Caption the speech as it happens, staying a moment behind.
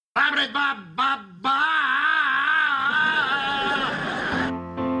It's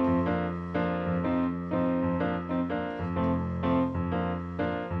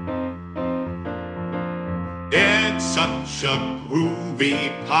such a groovy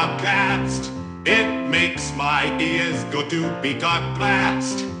podcast. It makes my ears go to beat a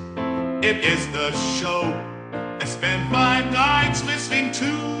blast. It is the show I spend my nights listening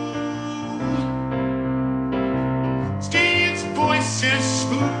to. Steve's voice is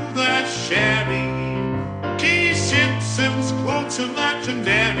smooth as sherry. T. Simpson's quotes are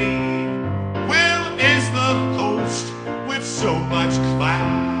legendary. Will is the host with so much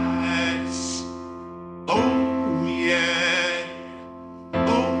class. Oh yeah,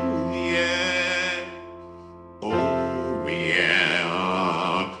 oh yeah, oh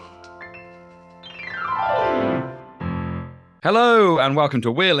yeah. Hello and welcome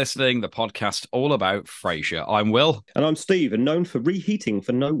to We're Listening, the podcast all about Frasier. I'm Will. And I'm Steve, and known for reheating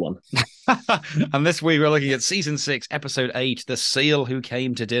for no one. And this week we're looking at Season 6, Episode 8, The Seal Who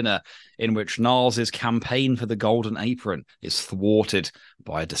Came to Dinner, in which Niles' campaign for the Golden Apron is thwarted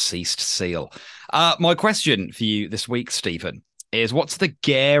by a deceased seal. My question for you this week, Stephen, is what's the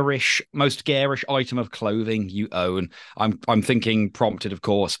most garish item of clothing you own? I'm thinking prompted, of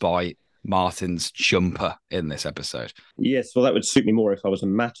course, by Martin's jumper in this episode. Yes, well, that would suit me more if I was a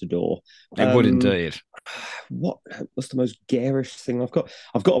matador. It would indeed. What's the most garish thing I've got?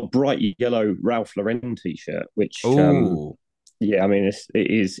 I've got a bright yellow Ralph Lauren t-shirt, which yeah, I mean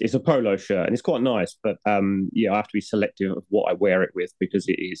it's a polo shirt and it's quite nice, but yeah, I have to be selective of what I wear it with because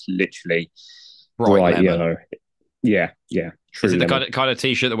it is literally bright yellow. Yeah. Is it the kind of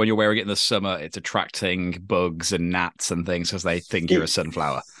t-shirt that when you're wearing it in the summer, it's attracting bugs and gnats and things because they think you're a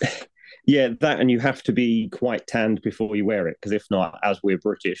sunflower? Yeah, that, and you have to be quite tanned before you wear it, because if not, as we're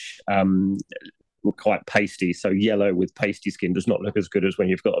British, we're quite pasty. So yellow with pasty skin does not look as good as when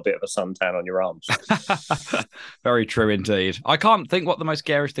you've got a bit of a suntan on your arms. Very true indeed. I can't think what the most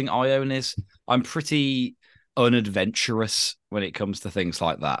garish thing I own is. I'm pretty unadventurous when it comes to things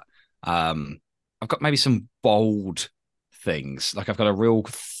like that. I've got maybe some bold things. Like I've got a real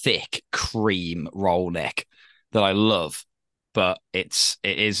thick cream roll neck that I love. But it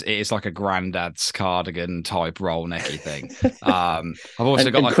is like a granddad's cardigan type roll necky thing. I've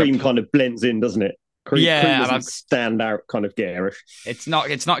also got like cream kind of blends in, doesn't it? Cream doesn't stand out, kind of garish. It's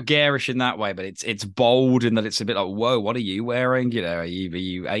not garish in that way, but it's bold in that it's a bit like, whoa, what are you wearing? You know, are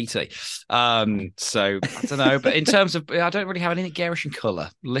you 80? So I don't know. But in terms of, I don't really have anything garish in colour.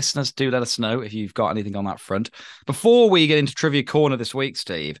 Listeners, do let us know if you've got anything on that front. Before we get into Trivia Corner this week,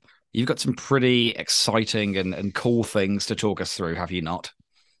 Steve, you've got some pretty exciting and cool things to talk us through, have you not?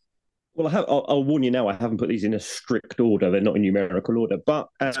 Well, I'll warn you now, I haven't put these in a strict order. They're not in numerical order. But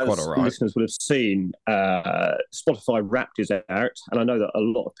as listeners would have seen, Spotify Wrapped is out. And I know that a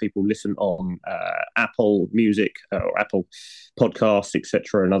lot of people listen on Apple Music or Apple Podcasts,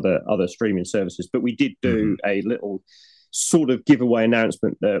 etc., and other streaming services. But we did do a little sort of giveaway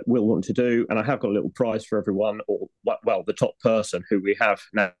announcement that we'll want to do, and I have got a little prize for everyone, or well, the top person who we have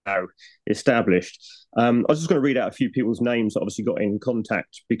now established. I was just going to read out a few people's names that obviously got in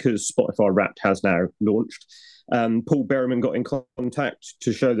contact because Spotify Wrapped has now launched. Paul Berriman got in contact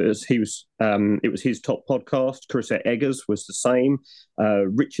to show that it was his top podcast. Carissa Eggers was the same.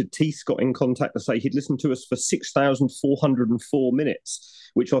 Richard Teese got in contact to say he'd listened to us for 6,404 minutes,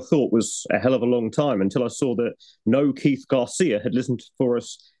 which I thought was a hell of a long time until I saw that No Keith Garcia had listened for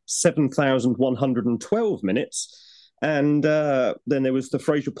us 7,112 minutes. And then there was the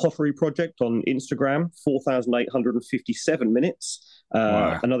Frasier Pottery Project on Instagram, 4,857 minutes.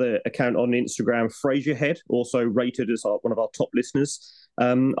 Wow. Another account on Instagram, Frasier Head, also rated as one of our top listeners.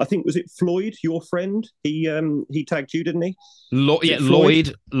 I think, was it Floyd, your friend? He tagged you, didn't he?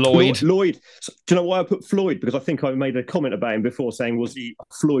 Lloyd. So, do you know why I put Floyd? Because I think I made a comment about him before saying, was he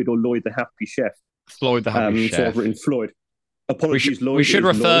Floyd or Lloyd the Happy Chef? Floyd the Happy Chef. So I've written Floyd. Apologies, Lloyd. We should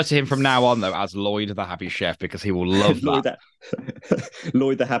refer to him from now on, though, as Lloyd the Happy Chef, because he will love that.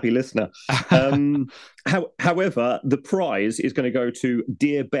 Lloyd the Happy Listener. However, the prize is going to go to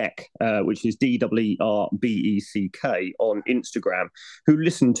Dear Beck, which is DWERBECK on Instagram, who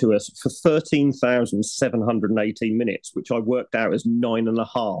listened to us for 13,718 minutes, which I worked out as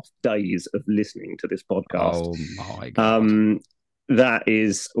 9.5 days of listening to this podcast. Oh, my God. That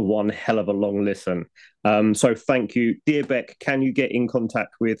is one hell of a long listen. So thank you. Dear Beck, can you get in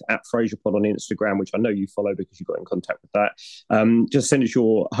contact with @FraserPod on Instagram, which I know you follow because you got in contact with that. Just send us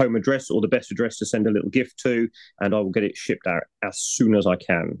your home address or the best address to send a little gift to, and I will get it shipped out as soon as I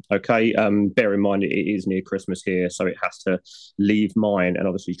can. Okay. Bear in mind it is near Christmas here, so it has to leave mine and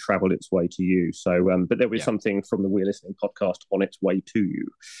obviously travel its way to you. So, but there will be something from the We're Listening podcast on its way to you.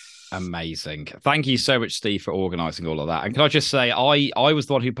 Amazing. Thank you so much, Steve, for organising all of that. And can I just say, I was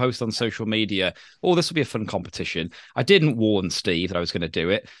the one who posted on social media, oh, this will be a fun competition. I didn't warn Steve that I was going to do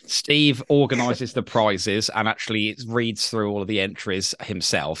it. Steve organises the prizes and actually reads through all of the entries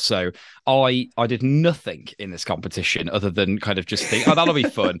himself. So I did nothing in this competition other than kind of just think, oh, that'll be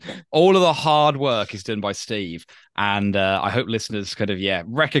fun. All of the hard work is done by Steve. And I hope listeners kind of,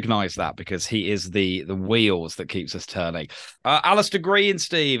 recognise that, because he is the wheels that keeps us turning. Alistair Green,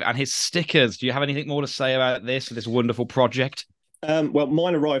 Steve, and his stickers. Do you have anything more to say about this wonderful project? Well,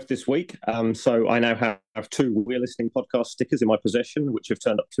 mine arrived this week. So I now have 2 We're Listening podcast stickers in my possession, which have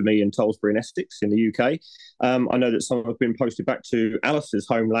turned up to me in Tolsbury and Essex in the UK. I know that some have been posted back to Alistair's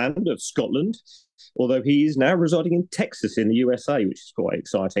homeland of Scotland, although he is now residing in Texas in the USA, which is quite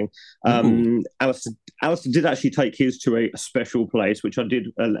exciting. Alistair did actually take his to a special place, which I did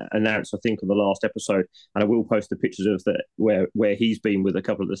announce, I think, on the last episode, and I will post the pictures of where he's been with a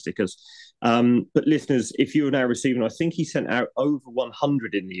couple of the stickers. But listeners, if you're now receiving, I think he sent out over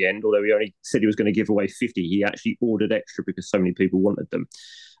 100 in the end, although he only said he was going to give away 50. He actually ordered extra because so many people wanted them.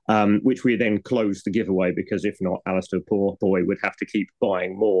 Which we then closed the giveaway, because if not, Alistair, poor boy, would have to keep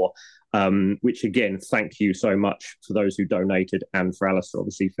buying more. Which again, thank you so much for those who donated, and for Alistair,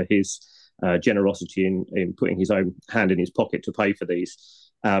 obviously, for his generosity in putting his own hand in his pocket to pay for these.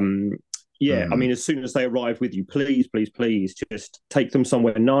 I mean, as soon as they arrive with you, please just take them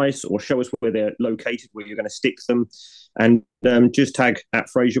somewhere nice, or show us where they're located, where you're going to stick them, and just tag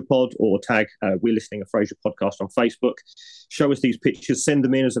 @FraserPod or tag We're Listening a Fraser podcast on Facebook. Show us these pictures, send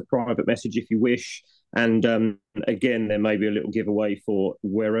them in as a private message if you wish, and again, there may be a little giveaway for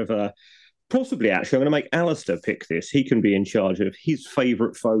wherever. Possibly, actually, I'm going to make Alistair pick this. He can be in charge of his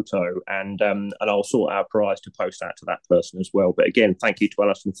favourite photo, and I'll sort out a prize to post out to that person as well. But again, thank you to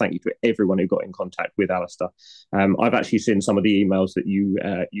Alistair, and thank you to everyone who got in contact with Alistair. I've actually seen some of the emails that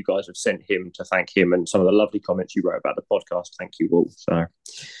you guys have sent him to thank him, and some of the lovely comments you wrote about the podcast. Thank you all. So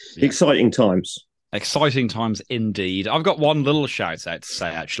exciting times. Exciting times indeed. I've got one little shout out to say,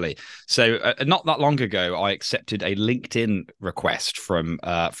 actually. So not that long ago, I accepted a LinkedIn request from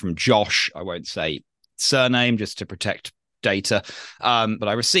Josh. I won't say surname just to protect data, but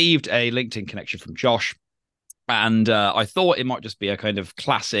I received a LinkedIn connection from Josh. And I thought it might just be a kind of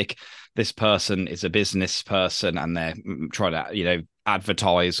classic, this person is a business person and they're trying to,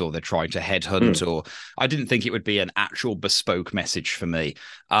 advertise, or they're trying to headhunt, or I didn't think it would be an actual bespoke message for me.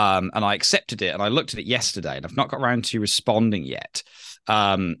 And I accepted it, and I looked at it yesterday, and I've not got around to responding yet.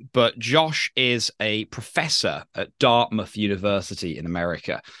 But Josh is a professor at Dartmouth University in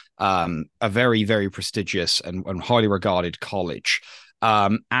America, a very, very prestigious and highly regarded college.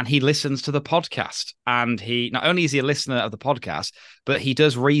 And he listens to the podcast, and he not only is he a listener of the podcast, but he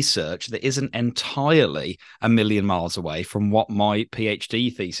does research that isn't entirely a million miles away from what my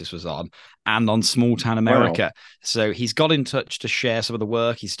PhD thesis was on, and on small town America. Wow. So he's got in touch to share some of the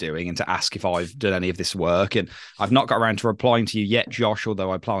work he's doing and to ask if I've done any of this work. And I've not got around to replying to you yet, Josh,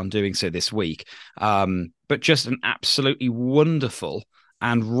 although I plan on doing so this week. But just an absolutely wonderful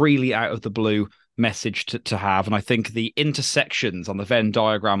and really out of the blue message to have. And I think the intersections on the Venn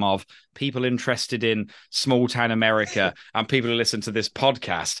diagram of people interested in small town America and people who listen to this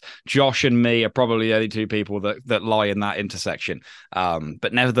podcast, Josh and me are probably the only 2 people that lie in that intersection.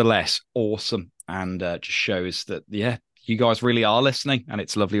 But nevertheless, awesome. And just shows that, you guys really are listening, and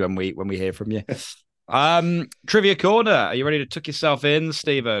it's lovely when we hear from you. Trivia Corner, are you ready to tuck yourself in,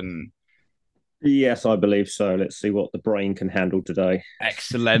 Stephen? Yes, I believe so. Let's see what the brain can handle today.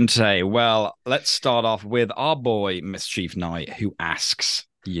 Excellent. Well, let's start off with our boy, Mischief Knight, who asks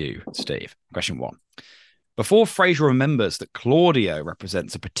you, Steve, question 1. Before Fraser remembers that Claudio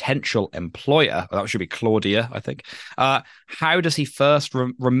represents a potential employer, that should be Claudia, I think, how does he first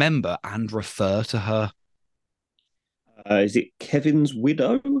remember and refer to her? Is it Kevin's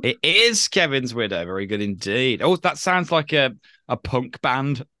widow? It is Kevin's widow. Very good indeed. Oh, that sounds like a punk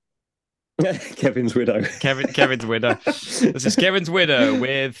band. Kevin's widow. Kevin's widow. This is Kevin's widow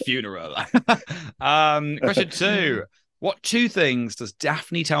with funeral. Question 2. What 2 things does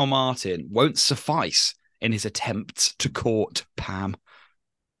Daphne tell Martin won't suffice in his attempts to court Pam?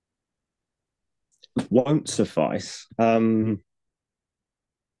 Won't suffice.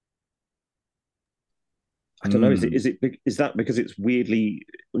 I don't know. Is that because it's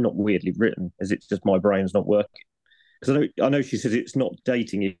not weirdly written? Is it just my brain's not working? Because I know she says it's not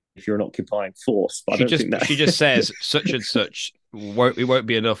dating if you're an occupying force, but I don't think that she just says such and such it won't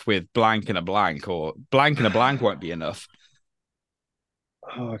be enough with blank and a blank, or blank and a blank won't be enough.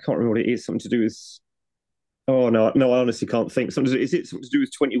 Oh, I can't remember what it is. Something to do with. Oh no, I honestly can't think. Is it something to do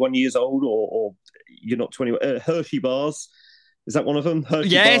with 21 years old, or you're not 21? Hershey bars. Is that one of them?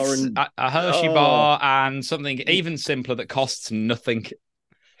 Hershey bar and a Hershey bar and something even simpler that costs nothing.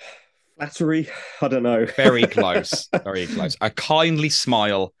 Flattery. I don't know. Very close. Very close. A kindly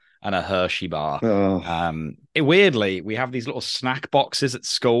smile and a Hershey bar. Weirdly, we have these little snack boxes at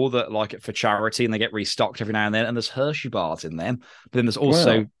school that like it for charity, and they get restocked every now and then. And there's Hershey bars in them, but then there's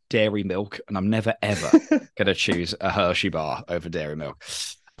also dairy milk, and I'm never ever going to choose a Hershey bar over dairy milk.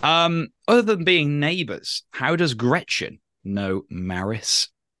 Other than being neighbours, how does Gretchen know Maris?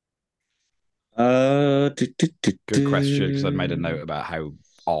 Good question, because I'd made a note about how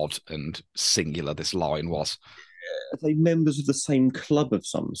odd and singular this line was. Are they members of the same club of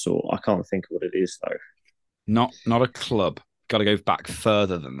some sort? I can't think of what it is though. Not a club. Got to go back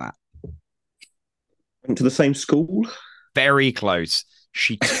further than that. Went to the same school? Very close.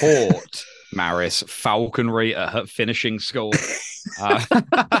 She taught Maris falconry at her finishing school.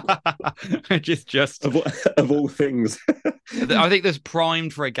 Just of all things. I think there's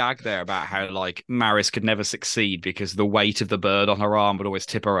primed for a gag there about how like Maris could never succeed because the weight of the bird on her arm would always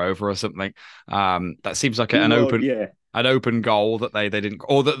tip her over or something. That seems like an open goal that they didn't,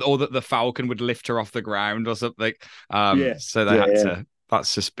 or that the falcon would lift her off the ground or something. So they had to.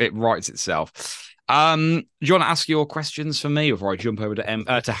 That's just, it writes itself. Do you want to ask your questions for me before I jump over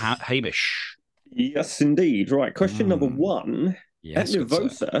to Hamish? Yes, indeed. Right. Question number one. Yes, at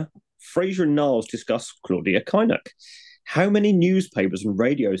Nervosa, Fraser and Niles discuss Claudia Kynoch. How many newspapers and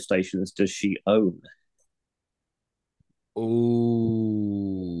radio stations does she own? Ooh.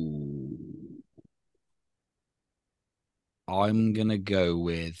 I'm going to go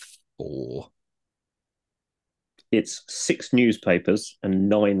with 4. It's 6 newspapers and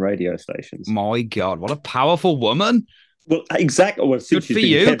 9 radio stations. My God, what a powerful woman. Well, exactly. Well, good for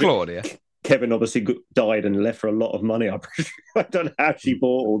you, Claudia. Kevin obviously died and left her a lot of money. I don't know how she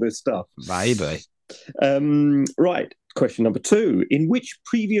bought all this stuff. Maybe. Right. Question number 2. In which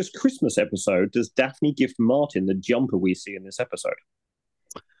previous Christmas episode does Daphne gift Martin the jumper we see in this episode?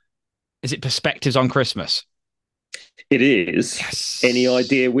 Is it Perspectives on Christmas? It is. Yes. Any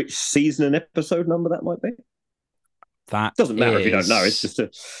idea which season and episode number that might be? That doesn't matter if you don't know. It's just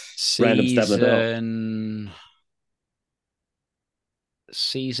a random stab in the dark.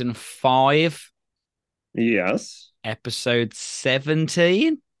 Season 5. Yes. Episode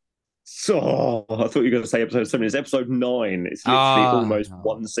 17. So I thought you were going to say episode 7. It's episode 9. It's literally almost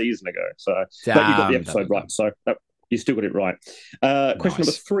 1 season ago. So but you got the episode right. So you still got it right. Question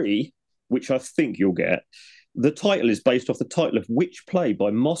number 3, which I think you'll get. The title is based off the title of which play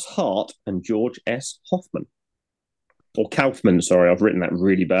by Moss Hart and George S. Hoffman? Or Kaufman, sorry. I've written that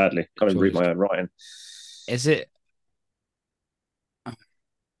really badly. Can't even read my own writing. Is it?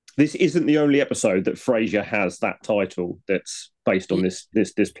 This isn't the only episode that Frasier has that title that's based on this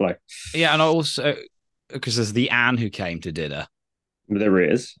play. Yeah, and also because there's the Anne Who Came to Dinner. There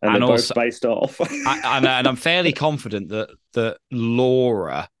is, and they're also, both based off. and I'm fairly confident that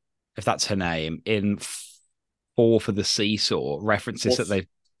Laura, if that's her name, in 4 for the Seesaw references that they've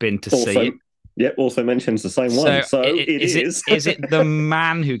been to see it. Yep, also mentions the same one. So it is. Is it The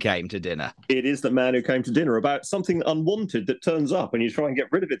Man Who Came to Dinner? It is The Man Who Came to Dinner, about something unwanted that turns up and you try and get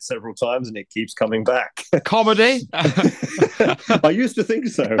rid of it several times and it keeps coming back. Comedy? I used to think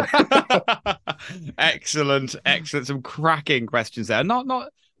so. Excellent. Some cracking questions there. Not.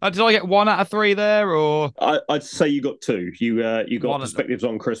 Did I get 1 out of 3 there, or I'd say you got 2. You got Perspectives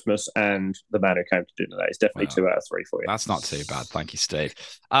on Christmas and The Man Who Came to Dinner. That is definitely 2 out of 3 for you. That's not too bad. Thank you, Steve.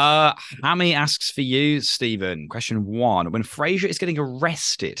 Hammy asks for you, Stephen. Question 1: when Frasier is getting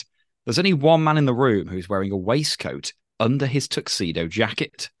arrested, there's only one man in the room who's wearing a waistcoat under his tuxedo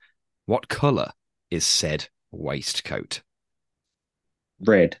jacket. What colour is said waistcoat?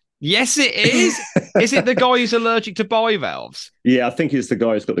 Red. Yes, it is. Is it the guy who's allergic to bivalves? Yeah, I think it's the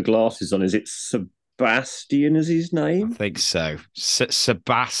guy who's got the glasses on. Is it Sebastian is his name? I think so.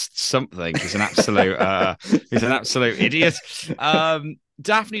 Sebast something. He's an absolute idiot.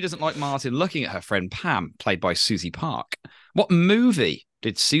 Daphne doesn't like Martin looking at her friend Pam, played by Susie Park. What movie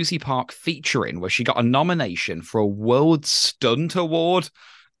did Susie Park feature in where she got a nomination for a World Stunt Award?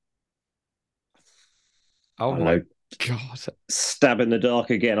 Oh my God. Stab in the dark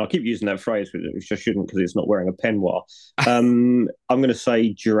again. I'll keep using that phrase, which I shouldn't because it's not wearing a peignoir. I'm going to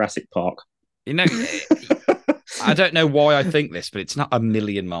say Jurassic Park. You know, I don't know why I think this, but it's not a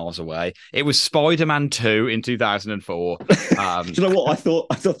million miles away. It was Spider-Man 2 in 2004. Do you know what? I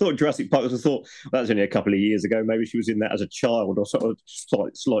thought Jurassic Park. I thought that was only a couple of years ago. Maybe she was in that as a child or sort of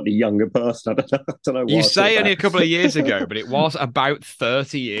slightly younger person. I don't know why. You say only a couple of years ago, but it was about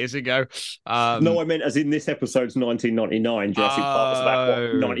 30 years ago. No, I meant as in this episode's 1999. Jurassic Park was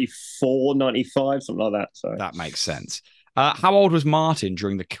about, 94, 95, something like that. So that makes sense. How old was Martin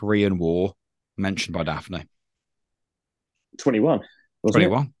during the Korean War mentioned by Daphne? 21.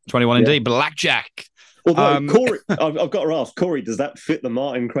 21. 21 indeed. Blackjack. Although, Corey, I've got to ask, Corey, does that fit the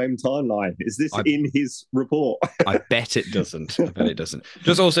Martin Crane timeline? Is this in his report? I bet it doesn't.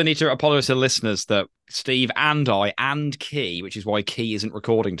 Just also need to apologise to listeners that Steve and I and Key, which is why Key isn't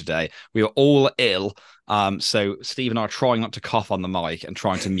recording today, we are all ill. So Steve and I are trying not to cough on the mic and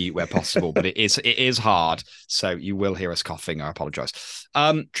trying to mute where possible, but it is hard. So you will hear us coughing. I apologise.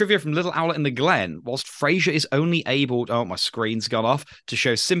 Trivia from Little Owlet in the Glen. Whilst Frasier is only able, my screen's gone off, to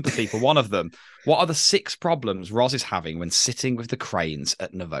show sympathy for one of them, what are the 6 problems Roz is having when sitting with the cranes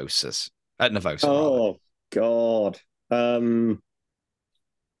at Nervosa? Oh, God.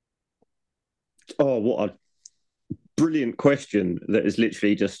 What a brilliant question that has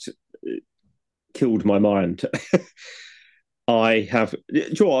literally just killed my mind. I've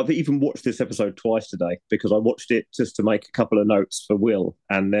even watched this episode twice today because I watched it just to make a couple of notes for Will.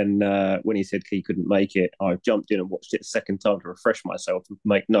 And then when he said he couldn't make it, I jumped in and watched it a second time to refresh myself and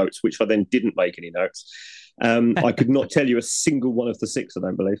make notes, which I then didn't make any notes. I could not tell you a single one of the 6, I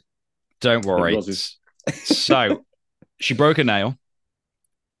don't believe. Don't worry. So she broke a nail,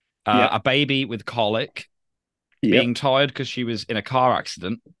 a baby with colic, being tired because she was in a car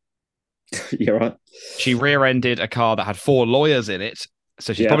accident. You're right. She rear-ended a car that had 4 lawyers in it,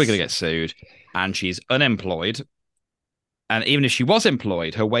 so she's probably going to get sued, and she's unemployed. And even if she was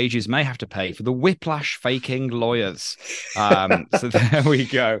employed, her wages may have to pay for the whiplash faking lawyers. So there we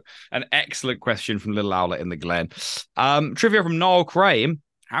go. An excellent question from Little Owlet in the Glen. Trivia from Noel Crane.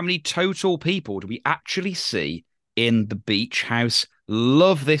 How many total people do we actually see in the beach house?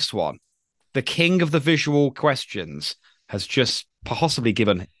 Love this one. The king of the visual questions has just possibly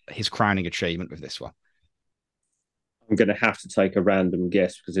given his crowning achievement with this one. I'm going to have to take a random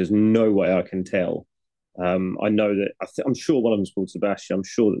guess because there's no way I can tell. I know that I'm sure one of them's called Sebastian. I'm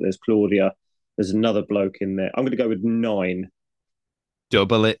sure that there's Claudia. There's another bloke in there. I'm going to go with 9.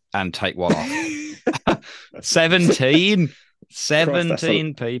 Double it and take one off. 17.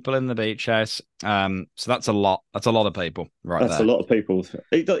 17 people in the beach house. So that's a lot. That's a lot of people right That's there. A lot of people.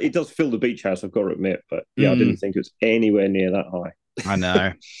 It does fill the beach house, I've got to admit. But I didn't think it was anywhere near that high. I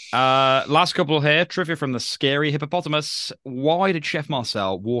know. Last couple here. Trivia from the Scary Hippopotamus. Why did Chef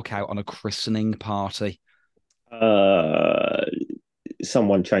Marcel walk out on a christening party?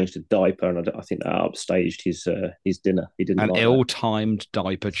 Someone changed a diaper, and I think that upstaged his dinner. He didn't. An ill-timed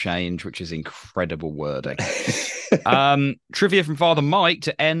diaper change, which is incredible wording. Trivia from Father Mike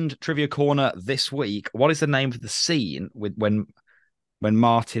to end Trivia Corner this week. What is the name of the scene with when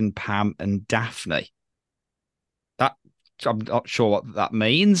Martin, Pam, and Daphne? That I'm not sure what that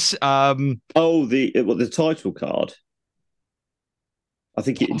means. The title card. I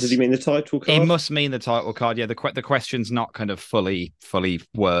think does he mean the title card? It must mean the title card. Yeah, the question's not kind of fully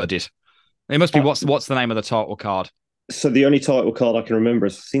worded. It must be what's the name of the title card? So the only title card I can remember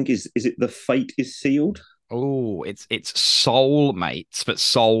is it the Fate is Sealed? Oh, it's Seoul, mates, but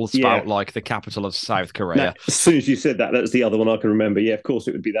Seoul spelled like the capital of South Korea. Now, as soon as you said that, that's the other one I can remember. Yeah, of course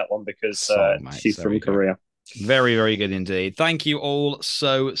it would be that one because Seoul, she's from Korea. Very, very good indeed. Thank you all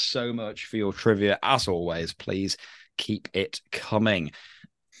so much for your trivia. As always, please keep it coming.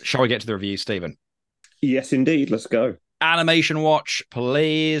 Shall we get to the review, Stephen? Yes, indeed. Let's go. Animation Watch,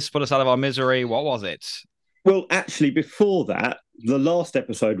 please put us out of our misery. What was it? Well, actually, before that, the last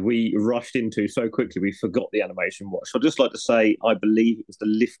episode we rushed into so quickly we forgot the Animation Watch. So I'd just like to say I believe it was the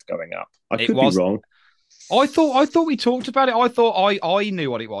lift going up. I could be wrong. I thought we talked about it. I thought I knew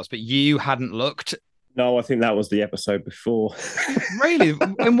what it was, but you hadn't looked. No, I think that was the episode before. Really?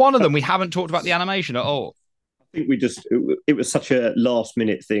 In one of them, we haven't talked about the animation at all. I think it was such a last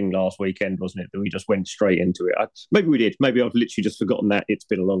minute thing last weekend, wasn't it? That we just went straight into it. Maybe we did. Maybe I've literally just forgotten that. It's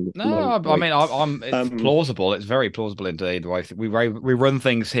been a long. It's plausible. It's very plausible indeed. We run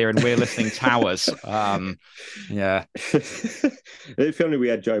things here and we're listening towers. Yeah. If only we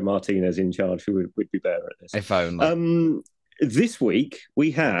had Joe Martinez in charge, who would be better at this. If only. This week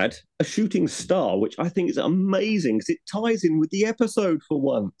we had a shooting star, which I think is amazing because it ties in with the episode for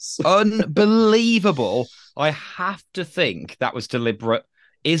once. Unbelievable. I have to think that was deliberate.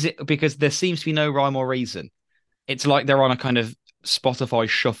 Is it because there seems to be no rhyme or reason? It's like they're on a kind of Spotify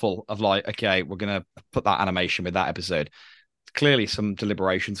shuffle of like, okay, we're gonna put that animation with that episode. Clearly, some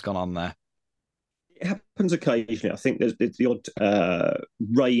deliberation's gone on there. It happens occasionally. I think there's the odd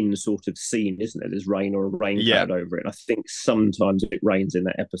rain sort of scene, isn't there? There's rain or a rain cloud over it. And I think sometimes it rains in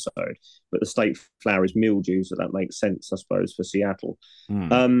that episode, but the state flower is mildew, so that makes sense, I suppose, for Seattle.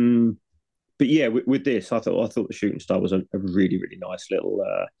 But yeah, with this, I thought the shooting star was a really, really nice little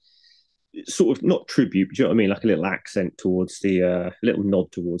sort of not tribute, but do you know what I mean? Like a little accent towards the little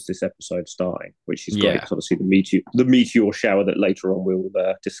nod towards this episode starting, which is great. Because obviously the meteor shower that later on we'll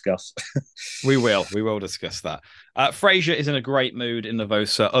discuss. We will discuss that. Frasier is in a great mood in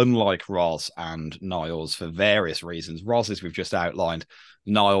Nervosa, unlike Roz and Niles for various reasons. Roz, as we've just outlined,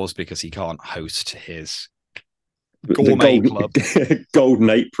 Niles because he can't host his gourmet club.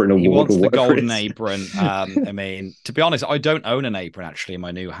 Golden apron award. He wants the golden apron. I mean, to be honest, I don't own an apron actually in my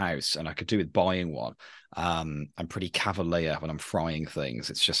new house, and I could do with buying one. I'm pretty cavalier when I'm frying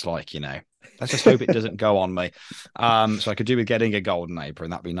things. It's just like, let's just hope it doesn't go on me. So I could do with getting a golden apron.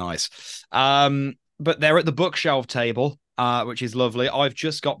 That'd be nice. But they're at the bookshelf table, which is lovely. I've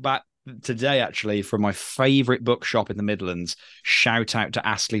just got back today actually from my favorite bookshop in the Midlands. Shout out to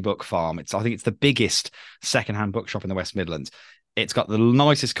Astley Book Farm. I think it's the biggest secondhand bookshop in the West Midlands. It's got the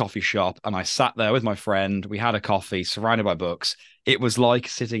nicest coffee shop, and I sat there with my friend. We had a coffee surrounded by books. It was like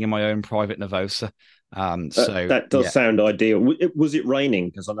sitting in my own private Nervosa. So that does sound ideal. Was it raining?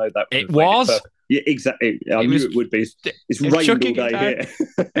 Because I know that it was. Yeah, exactly. I knew it would be. It's rained all day here.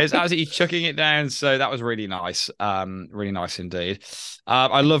 It's absolutely chucking it down. So that was really nice. Really nice indeed.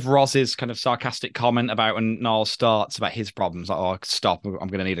 I love Roz's kind of sarcastic comment about when Niles starts about his problems. Like, oh, stop! I'm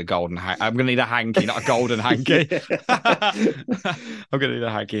going to need a golden. I'm going to need a hanky, not a golden hanky. I'm going to need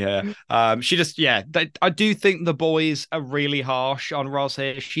a hanky here. She just, I do think the boys are really harsh on Roz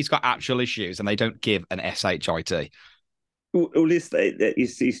here. She's got actual issues, and they don't give an shit. Well,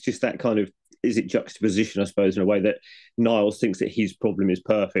 it's just that kind of. Is it juxtaposition, I suppose, in a way that Niles thinks that his problem is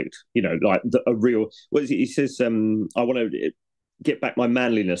perfect? Like a real. What is it? He says, "I want to get back my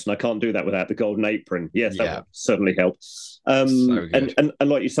manliness, and I can't do that without the golden apron." Yes, that would certainly help. So and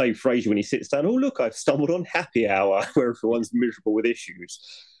like you say, Frasier, when he sits down, oh look, I've stumbled on happy hour, where everyone's miserable with issues.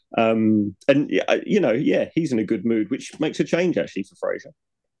 And he's in a good mood, which makes a change actually for Frasier.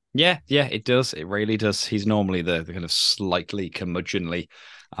 Yeah, it does. It really does. He's normally the kind of slightly curmudgeonly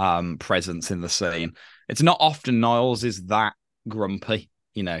presence in the scene. It's not often Niles is that grumpy.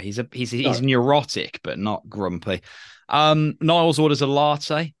 He's neurotic, but not grumpy. Niles orders a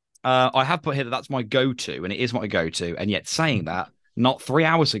latte. I have put here that's my go-to, and it is my go-to. And yet, saying that, not 3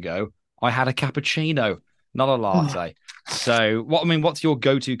 hours ago, I had a cappuccino, not a latte. So, what's your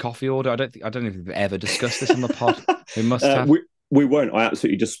go-to coffee order? I don't know if we've ever discussed this on the pod. We must have. We won't. I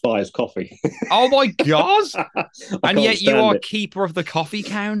absolutely despise coffee. Oh my god! And yet you are keeper of the coffee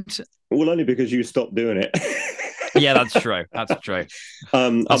count. Well, only because you stopped doing it. Yeah, that's true. That's true.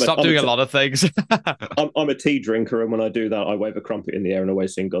 I stopped doing a lot of things. I'm a tea drinker, and when I do that, I wave a crumpet in the air and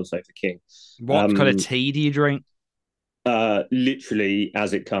always sing "God Save the King." What kind of tea do you drink? Literally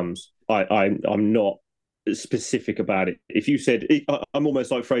as it comes. I'm not specific about it. If you said, I'm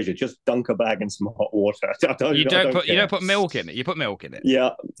almost like Frasier, just dunk a bag in some hot water. You don't put milk in it. You put milk in it. Yeah,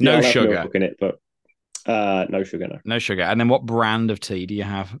 no sugar milk in it, but no sugar. No sugar. And then what brand of tea do you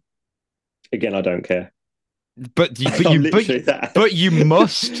have? Again, I don't care. But you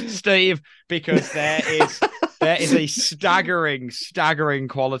must, Steve, because there is a staggering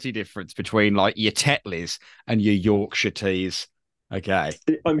quality difference between like your Tetleys and your Yorkshire teas. Okay,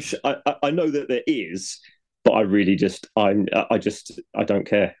 I know that there is, but I really I don't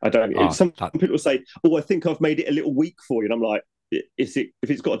care. I don't. Some people say, "Oh, I think I've made it a little weak for you," and I'm like, if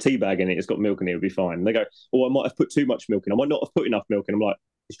it's got a tea bag in it, it's got milk in it, it'll be fine. And they go, "Oh, I might have put too much milk in. I might not have put enough milk in." I'm like,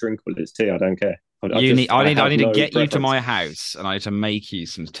 "It's drinkable. It's tea. I don't care." I need to get you to my house, and I need to make you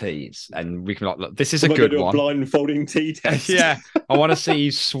some teas, and we can be like, look, this is a good one. Blindfolding tea test. Yeah, I want to see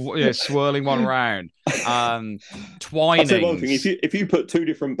you swirling one around. Twinings. I'll say one thing: if you put two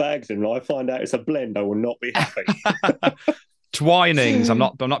different bags in, and I find out it's a blend, I will not be happy. Twinings. I'm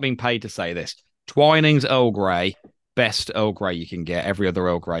not being paid to say this. Twinings Earl Grey. Best Earl Grey you can get. Every other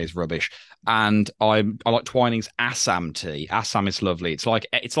Earl Grey is rubbish. And I like Twinings Assam tea. Assam is lovely. It's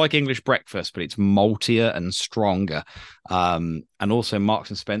like English breakfast, but it's maltier and stronger. And also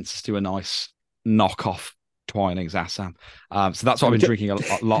Marks and Spencer's do a nice knockoff Twinings Assam. So that's what I've been drinking a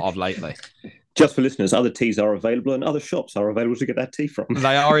lot of lately. Just for listeners, other teas are available and other shops are available to get that tea from.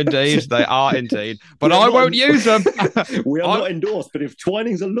 They are indeed. They are indeed. But I won't use them. We are not endorsed, but if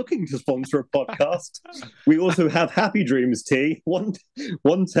Twinings are looking to sponsor a podcast, we also have Happy Dreams tea. One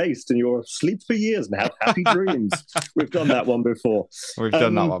taste and you're asleep for years and have happy dreams. We've done that one before. We've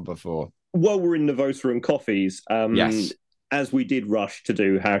done that one before. While we're in the Voter and Coffees, yes. As we did rush to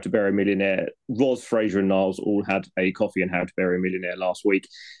do How to Bury a Millionaire, Roz, Fraser and Niles all had a coffee in How to Bury a Millionaire last week.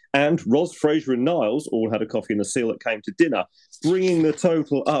 And Roz, Fraser and Niles all had a coffee in the seal that came to dinner, bringing the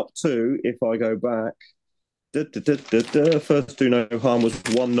total up to, if I go back, First Do No Harm was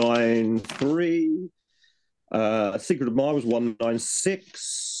 193. Secret Admirer was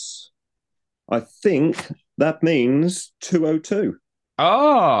 196. I think that means 202.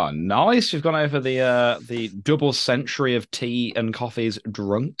 Oh, nice. We've gone over the double century of tea and coffees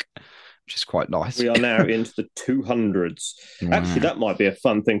drunk, which is quite nice. We are now into the 200s. Wow. Actually, that might be a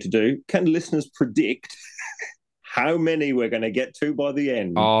fun thing to do. Can listeners predict how many we're going to get to by the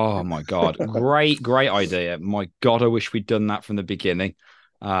end? Oh, my God. Great idea. My God, I wish we'd done that from the beginning.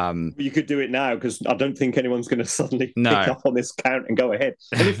 You could do it now because I don't think anyone's going to suddenly pick up on this count and go ahead.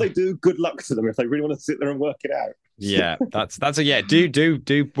 And if they do, good luck to them if they really want to sit there and work it out. Yeah, that's a yeah. Do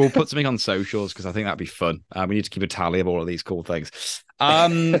we'll put something on socials because I think that'd be fun. We need to keep a tally of all of these cool things.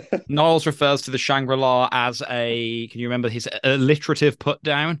 Niles refers to the Shangri-La as a. Can you remember his alliterative put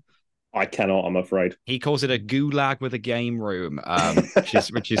down? I cannot, I'm afraid. He calls it a gulag with a game room,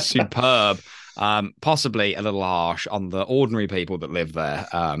 which is superb. Possibly a little harsh on the ordinary people that live there,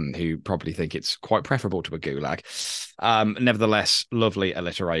 who probably think it's quite preferable to a gulag. Nevertheless, lovely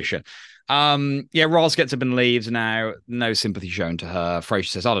alliteration. Roz gets up and leaves now. No sympathy shown to her. Fraser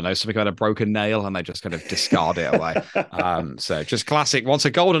says, I don't know, something about a broken nail, and they just kind of discard it away. So just classic. Once a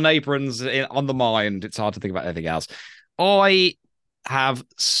golden apron's on the mind, it's hard to think about anything else. I have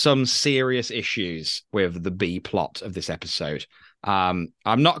some serious issues with the B plot of this episode. I'm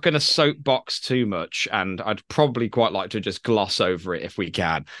not going to soapbox too much, and I'd probably quite like to just gloss over it if we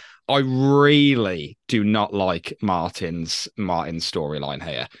can. I really do not like Martin's storyline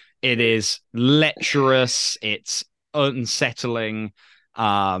here. It is lecherous. It's unsettling.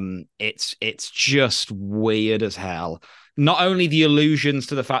 It's just weird as hell. Not only the allusions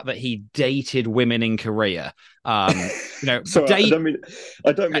to the fact that he dated women in Korea. Sorry, I don't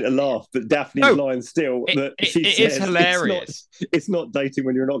mean to laugh, but Daphne's line still that she says, is hilarious. It's not dating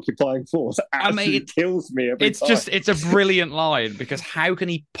when you're an occupying force. It kills me every time. It's a brilliant line because how can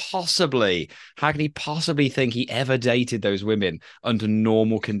he possibly think he ever dated those women under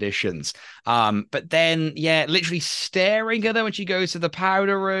normal conditions? But then literally staring at her when she goes to the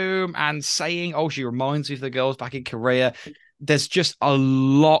powder room and saying, "Oh, she reminds me of the girls back in Korea." There's just a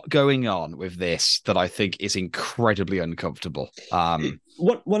lot going on with this that I think is incredibly uncomfortable.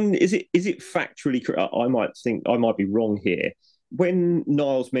 What one is it? Is it factually correct? I might be wrong here. When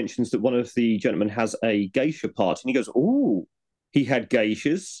Niles mentions that one of the gentlemen has a geisha party, and he goes, "Oh, he had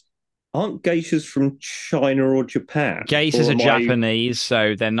geishas." Aren't geishas from China or Japan? Geishas are Japanese,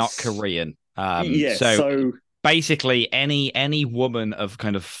 so they're not Korean. So basically, any woman of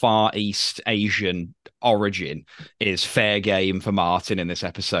kind of Far East Asian origin is fair game for Martin in this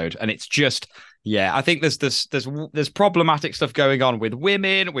episode, and it's just I think there's problematic stuff going on with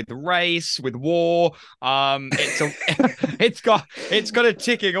women, with race, with war. It's got it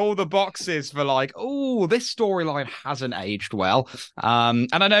ticking all the boxes for like, oh, this storyline hasn't aged well. And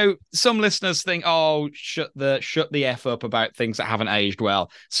I know some listeners think, oh, shut the F up about things that haven't aged well.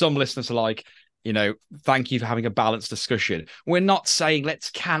 Some listeners are like, thank you for having a balanced discussion. We're not saying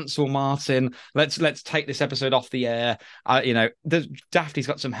let's cancel Martin. Let's take this episode off the air. Daphne's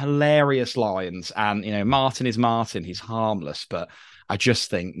got some hilarious lines, and Martin is Martin. He's harmless, but I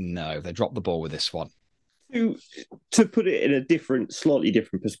just think no, they dropped the ball with this one. To put it in a slightly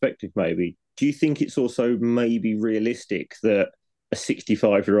different perspective, maybe, do you think it's also maybe realistic that a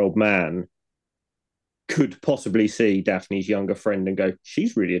 65-year-old man could possibly see Daphne's younger friend and go,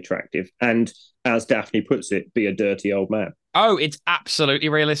 she's really attractive, and, as Daphne puts it, be a dirty old man? Oh, it's absolutely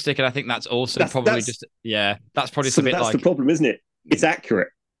realistic, and I think that's also that's probably that's a bit like... the problem, isn't it? It's accurate.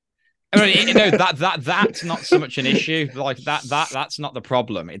 I mean, that's not so much an issue. Like that's not the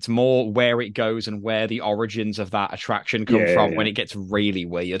problem. It's more where it goes and where the origins of that attraction come from when it gets really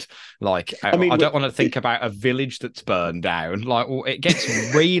weird. Like, I don't want to think about a village that's burned down. Like, it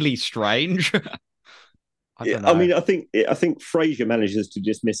gets really strange. I think Fraser manages to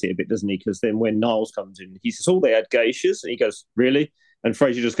dismiss it a bit, doesn't he? Because then when Niles comes in, he says, "Oh, they had geishas," and he goes, "Really?" And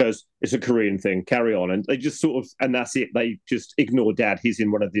Fraser just goes, "It's a Korean thing. Carry on." And they just sort of, and that's it. They just ignore Dad. He's in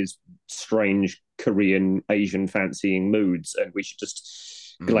one of these strange Korean Asian fancying moods, and we should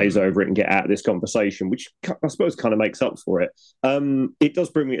just glaze over it and get out of this conversation, which I suppose kind of makes up for it. It does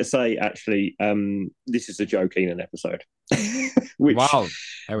bring me to say, actually, this is a Joe Keenan episode, which wow,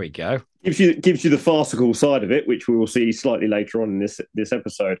 there we go. Gives you the farcical side of it, which we will see slightly later on in this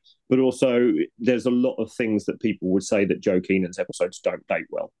episode. But also, there's a lot of things that people would say that Joe Keenan's episodes don't date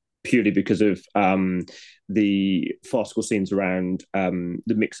well, purely because of the farcical scenes around the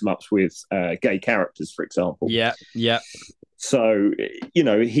mix-em-ups with gay characters, for example. Yeah. So,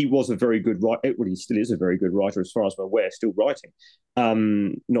 he was a very good writer. Well, he still is a very good writer, as far as I'm aware, still writing.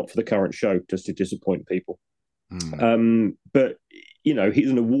 Not for the current show, just to disappoint people. But,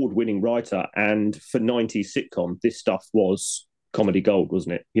 he's an award-winning writer. And for 90s sitcom, this stuff was comedy gold,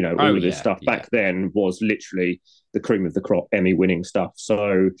 wasn't it? All of this stuff back then was literally the cream of the crop, Emmy-winning stuff.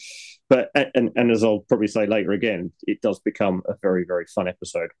 So, but and as I'll probably say later again, it does become a very, very fun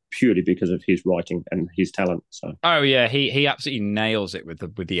episode purely because of his writing and his talent. So, he absolutely nails it with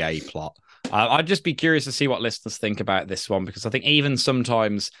the A plot. I'd just be curious to see what listeners think about this one, because I think even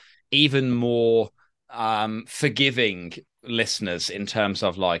sometimes even more forgiving listeners in terms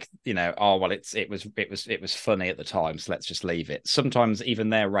of like, it was funny at the time, so let's just leave it. Sometimes even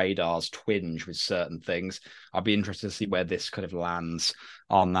their radars twinge with certain things. I'd be interested to see where this kind of lands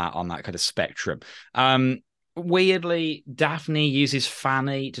on that kind of spectrum. Weirdly, Daphne uses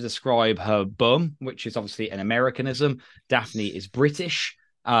fanny to describe her bum, which is obviously an Americanism. Daphne is British.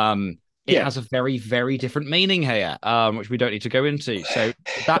 It has a very, very different meaning here, which we don't need to go into. So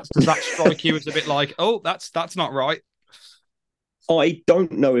does that strike you as a bit like, oh, that's not right? I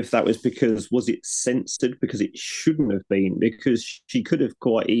don't know if that was it censored because it shouldn't have been, because she could have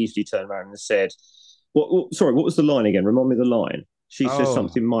quite easily turned around and said, sorry, what was the line again? Remind me of the line. She says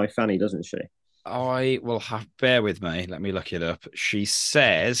something, my fanny, doesn't she? I will bear with me. Let me look it up. She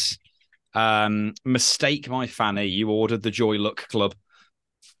says, mistake my fanny, you ordered the Joy Luck Club.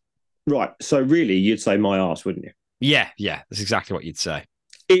 Right. So really, you'd say my arse, wouldn't you? Yeah. That's exactly what you'd say.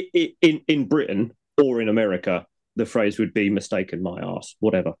 In Britain or in America, the phrase would be mistaken my arse,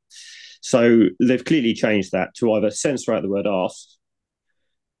 whatever. So they've clearly changed that to either censor out the word arse,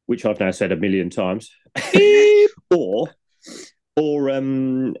 which I've now said a million times, or they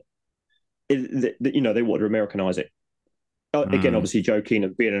want to Americanize it. Again, obviously, Joe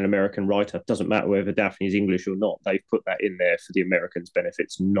Keenan being an American writer, doesn't matter whether Daphne's English or not. They've put that in there for the Americans'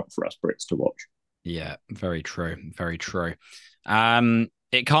 benefits, not for us Brits to watch. Yeah, very true. Very true.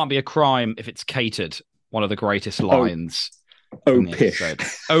 It can't be a crime if it's catered. One of the greatest lines. Oh, pish.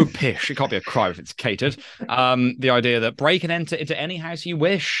 Oh, pish. It can't be a crime if it's catered. The idea that break and enter into any house you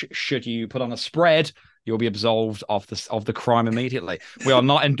wish. Should you put on a spread, you'll be absolved of the crime immediately. We are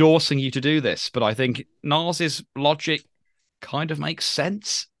not endorsing you to do this, but I think Nars's logic kind of makes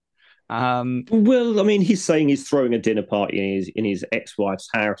sense. Well, I mean, he's saying he's throwing a dinner party in his ex-wife's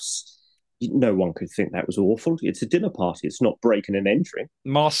house. No one could think that was awful. It's a dinner party. It's not breaking and entering.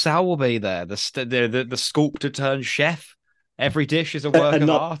 Marcel will be there. The sculptor turned chef. Every dish is a work of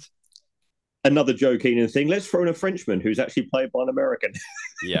art. Another Joe Keenan thing. Let's throw in a Frenchman who's actually played by an American.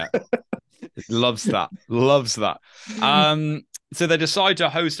 Yeah. Loves that. So they decide to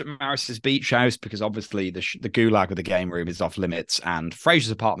host at Maris's beach house because obviously the gulag with the game room is off limits, and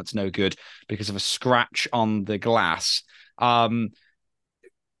Fraser's apartment's no good because of a scratch on the glass.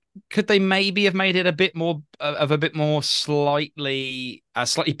 Could they maybe have made it a bit more slightly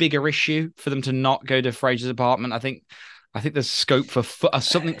bigger issue for them to not go to Fraser's apartment? I think there's scope for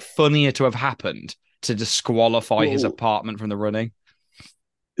something funnier to have happened to disqualify his apartment from the running.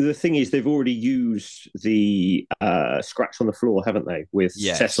 The thing is, they've already used the scratch on the floor, haven't they? With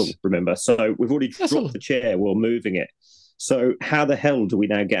Cecil, remember? So we've already dropped the chair while moving it. So how the hell do we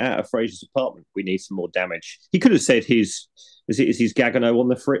now get out of Fraser's apartment? We need some more damage. He could have said his Gagano on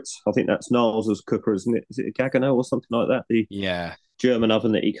the fritz. I think that's Niles' cooker, isn't it? Is it a Gagano or something like that? The German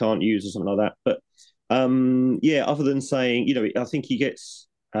oven that he can't use or something like that. But other than saying, I think he gets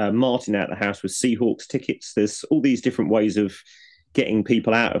Martin out of the house with Seahawks tickets. There's all these different ways of getting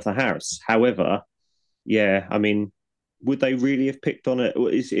people out of the house. However, I mean, would they really have picked on it?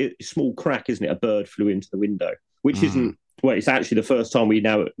 It's a small crack, isn't it? A bird flew into the window, which isn't. Well, it's actually the first time we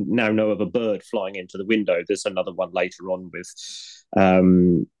now know of a bird flying into the window. There's another one later on with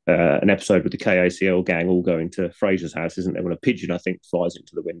an episode with the KACL gang all going to Fraser's house, isn't there? When a pigeon, I think, flies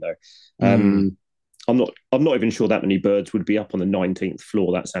into the window. I'm not even sure that many birds would be up on the 19th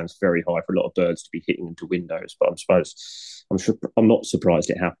floor. That sounds very high for a lot of birds to be hitting into windows. But I'm not surprised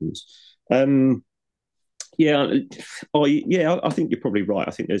it happens. I think you're probably right.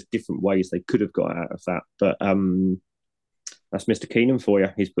 I think there's different ways they could have got out of that, but that's Mr. Keenan for you.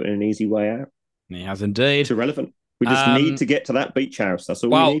 He's put in an easy way out. He has indeed. It's irrelevant. We just need to get to that beach house. That's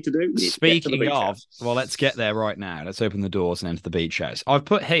all we need to do. Speaking of, well, let's get there right now. Let's open the doors and enter the beach house. I've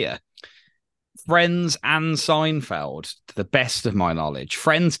put here Friends and Seinfeld, to the best of my knowledge.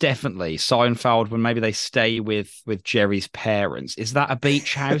 Friends, definitely. Seinfeld, when maybe they stay with Jerry's parents. Is that a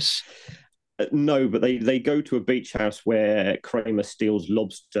beach house? No, but they go to a beach house where Kramer steals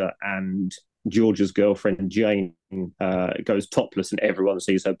lobster and George's girlfriend Jane goes topless and everyone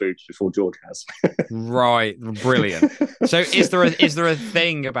sees her boobs before George has. Right, brilliant. So is there a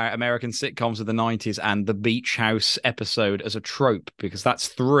thing about American sitcoms of the 90s and the beach house episode as a trope? Because that's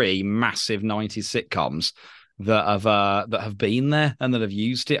 3 massive 90s sitcoms that have been there and that have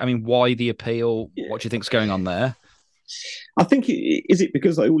used it. I mean, why the appeal? Yeah. What do you think's going on there? I think is it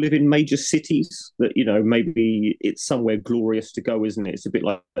because they all live in major cities that maybe it's somewhere glorious to go, isn't it? It's a bit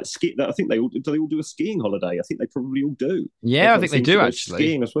like ski. I think they all do a skiing holiday. I think they probably all do. Yeah, I think they do actually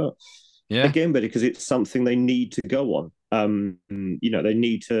skiing as well. Yeah, again, but because it's something they need to go on. They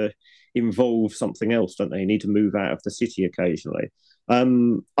need to involve something else, don't they? They need to move out of the city occasionally. I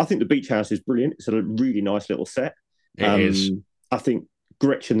think the beach house is brilliant. It's a really nice little set. It is. I think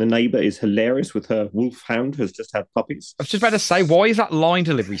Gretchen, the neighbour, is hilarious with her wolfhound, who's just had puppies. I was just about to say, why is that line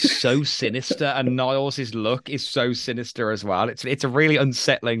delivery so sinister? And Niles' look is so sinister as well. It's a really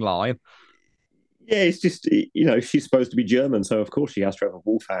unsettling line. Yeah, it's just, she's supposed to be German, so of course she has to have a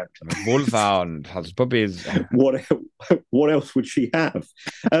wolfhound. Wolfhound has puppies. What else would she have?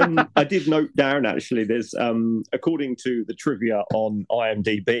 I did note down, actually, there's, according to the trivia on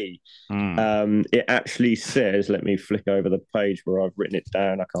IMDb, it actually says, let me flick over the page where I've written it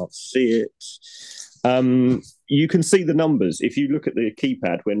down. I can't see it. You can see the numbers. If you look at the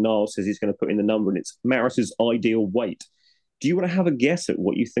keypad where Niles says he's going to put in the number and it's Maris's ideal weight. Do you want to have a guess at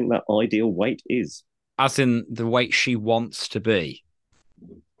what you think that ideal weight is? As in the weight she wants to be?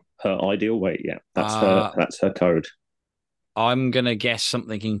 Her ideal weight, yeah. That's her code. I'm going to guess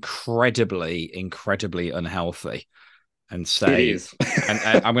something incredibly, incredibly unhealthy and say... It is. and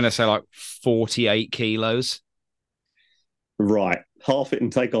I'm going to say like 48 kilos. Right. Half it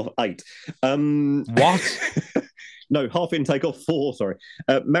and take off 8. What? No, half it and take off 4, sorry.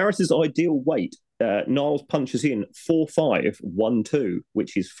 Maris's ideal weight... Niles punches in 4512,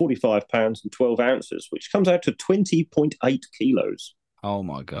 which is 45 pounds and 12 ounces, which comes out to 20.8 kilos. Oh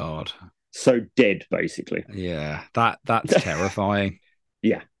my god! So dead, basically. Yeah, that's terrifying.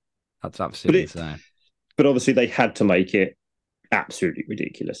 Yeah, that's absolutely insane. But obviously, they had to make it absolutely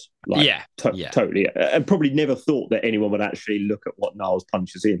ridiculous. Totally. And probably never thought that anyone would actually look at what Niles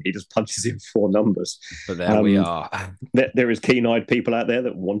punches in. He just punches in 4 numbers. But there we are. There is keen-eyed people out there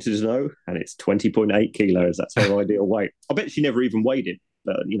that wanted to know, and it's 20.8 kilos. That's her ideal weight. I bet she never even weighed it,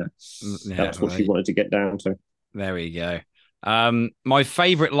 but that's what she wanted to get down to. There we go. My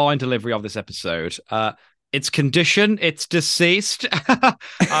favourite line delivery of this episode. It's condition. It's deceased.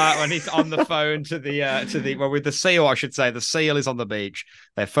 When he's on the phone with the seal, I should say, the seal is on the beach.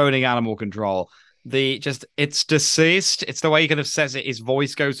 They're phoning animal control. It's deceased. It's the way he kind of says it. His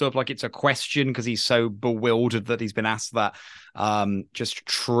voice goes up like it's a question because he's so bewildered that he's been asked that. Just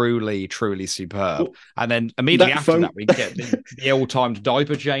truly, truly superb. Well, and then immediately after that, we get the ill-timed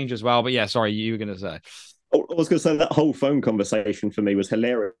diaper change as well. But yeah, sorry, you were going to say. I was going to say that whole phone conversation for me was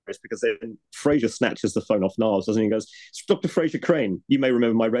hilarious because then Frasier snatches the phone off Niles, doesn't he? He goes, "Dr. Frasier Crane, you may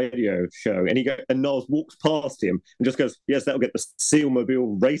remember my radio show." And Niles walks past him and just goes, "Yes, that'll get the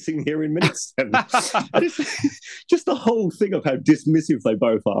Sealmobile racing here in minutes." And just the whole thing of how dismissive they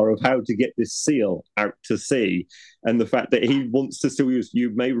both are of how to get this seal out to sea. And the fact that he wants to still use,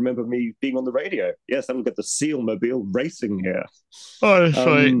 "You may remember me being on the radio." Yes, that'll get the Sealmobile racing here.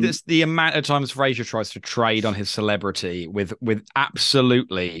 Honestly, the amount of times Frasier tries to trade on his celebrity with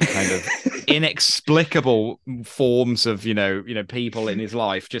absolutely kind of inexplicable forms of people in his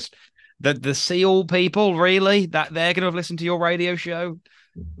life. Just the seal people, really, that they're going to have listened to your radio show.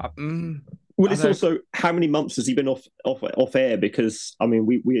 Well, it's also how many months has he been off air? Because I mean,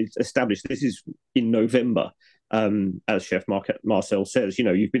 we established this is in November. As Chef Marcel says,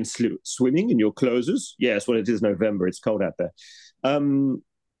 you've been swimming in your clothes. Yes, well, it is November. It's cold out there.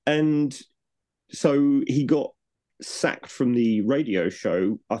 And so he got sacked from the radio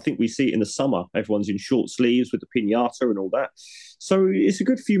show. I think we see it in the summer. Everyone's in short sleeves with the piñata and all that. So it's a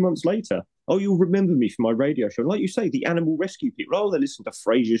good few months later. Oh, you'll remember me from my radio show. And like you say, the animal rescue people. Oh, they listen to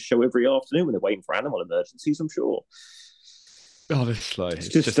Frasier's show every afternoon when they're waiting for animal emergencies, I'm sure. Honestly, it's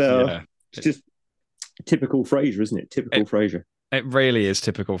just typical Frasier, isn't it? Typical Frasier. It really is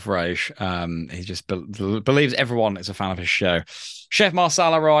typical Frasier. He just believes everyone is a fan of his show. Chef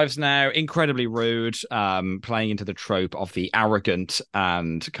Marcel arrives now, incredibly rude, playing into the trope of the arrogant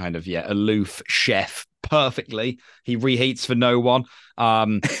and kind of aloof chef perfectly. He reheats for no one.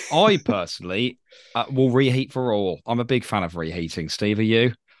 I personally will reheat for all. I'm a big fan of reheating. Steve, are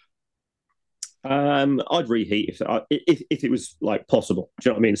you? I'd reheat if it was like possible. Do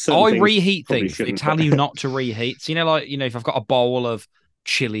you know what I mean? I Certain things reheat probably things. They shouldn't. tell you not to reheat. So, if I've got a bowl of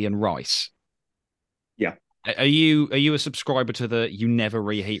chili and rice, Yeah. Are you a subscriber to the you never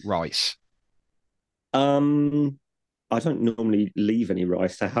reheat rice? Um, I don't normally leave any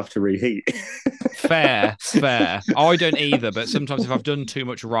rice. I have to reheat. Fair, fair. I don't either, but sometimes if I've done too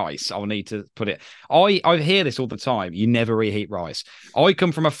much rice, I'll need to put it. I hear this all the time. You never reheat rice. I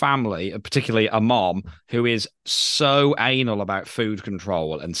come from a family, particularly a mom, who is so anal about food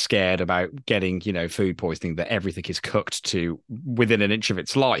control and scared about getting, food poisoning that everything is cooked to within an inch of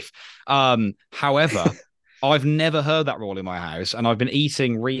its life. However, I've never heard that rule in my house, and I've been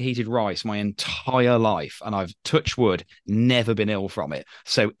eating reheated rice my entire life, and I've touched wood, never been ill from it.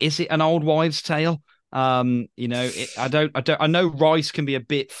 So, is it an old wives' tale? I know rice can be a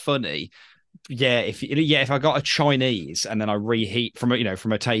bit funny. Yeah, if I got a Chinese and then I reheat from a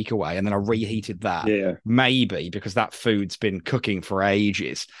takeaway, and then I reheated that, Yeah. maybe because that food's been cooking for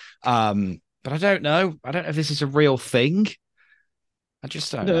ages. But I don't know. I don't know if this is a real thing. I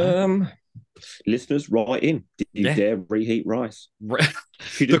just don't know. Listeners, write in. Did you Yeah. dare reheat rice?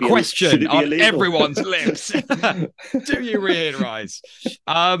 The question on illegal? everyone's lips: do you reheat rice?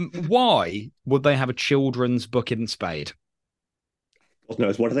 Why would they have a children's bucket and spade? God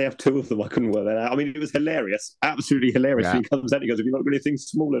knows. Why do they have two of them? I couldn't work that out. I mean, it was hilarious, absolutely hilarious. Yeah. When he comes out, and he goes, "Have you not got anything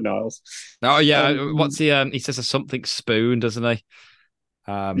smaller, Niles?" Oh yeah, what's he says a something spoon, doesn't he?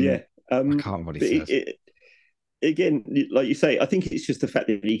 Yeah. I can't remember what he says. Again, like you say, I think it's just the fact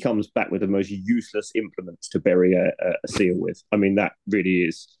that he comes back with the most useless implements to bury a seal with. I mean, that really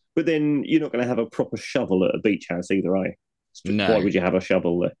is. But then you're not going to have a proper shovel at a beach house either, are you? No. Why would you have a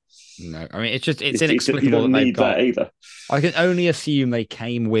shovel there? No, I mean it's inexplicable you don't that they've need got that either. I can only assume they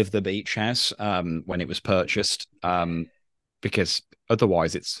came with the beach house when it was purchased, because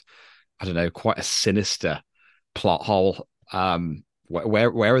otherwise it's, I don't know, quite a sinister plot hole.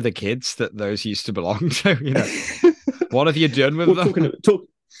 Where are the kids that those used to belong to? What have you done with them?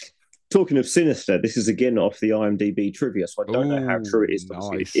 Talking of sinister, this is again off the IMDb trivia, so I don't know how true it is.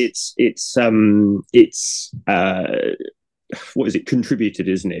 Nice. It's what is it, contributed,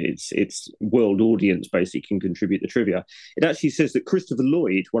 isn't it? It's world audience basically can contribute the trivia. It actually says that Christopher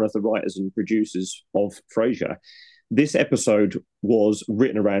Lloyd, one of the writers and producers of Frasier, this episode was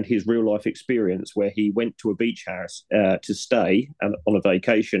written around his real life experience where he went to a beach house to stay on a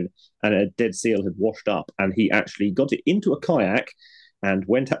vacation, and a dead seal had washed up, and he actually got it into a kayak and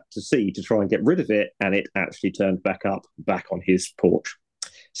went up to sea to try and get rid of it, and it actually turned back on his porch.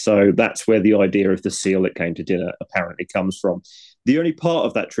 So that's where the idea of the seal that came to dinner apparently comes from. The only part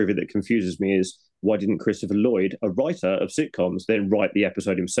of that trivia that confuses me is, why didn't Christopher Lloyd, a writer of sitcoms, then write the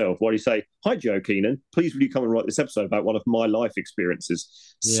episode himself? Why did he say, "Hi, Joe Keenan, please will you come and write this episode about one of my life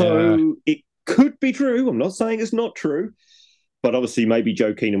experiences?" Yeah. So it could be true. I'm not saying it's not true. But obviously, maybe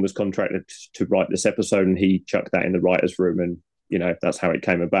Joe Keenan was contracted to write this episode, and he chucked that in the writer's room, and that's how it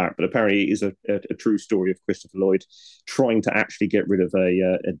came about. But apparently, it is a true story of Christopher Lloyd trying to actually get rid of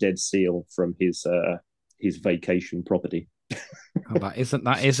a dead seal from his vacation property. Oh, that isn't.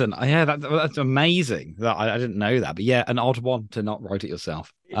 Yeah, that's amazing. That I didn't know that, but yeah, an odd one to not write it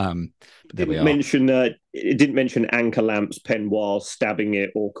yourself. But there we are. It didn't mention anchor lamps, peignoirs, stabbing it,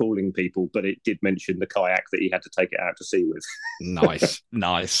 or calling people, but it did mention the kayak that he had to take it out to sea with. Nice.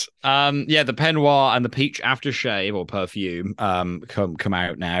 Yeah, the peignoir and the peach aftershave or perfume come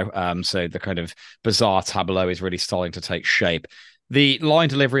out now. So the kind of bizarre tableau is really starting to take shape. The line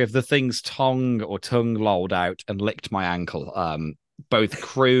delivery of "the thing's tongue lolled out and licked my ankle," both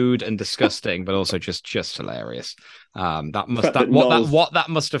crude and disgusting, but also just hilarious. What that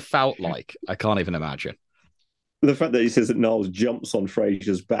must have felt like, I can't even imagine. The fact that he says that Niles jumps on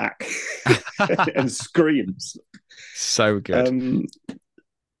Frasier's back and screams, so good.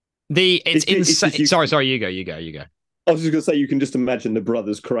 It's insane. Sorry, you go. I was just going to say, you can just imagine the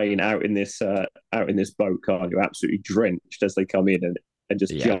brothers Crane out in this boat, can't you? Absolutely drenched as they come in and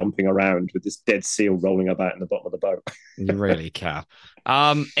just jumping around with this dead seal rolling about in the bottom of the boat. You really can.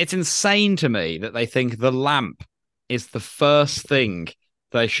 It's insane to me that they think the lamp is the first thing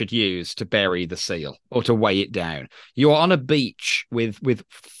they should use to bury the seal or to weigh it down. You're on a beach with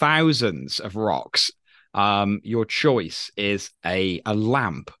thousands of rocks. Your choice is a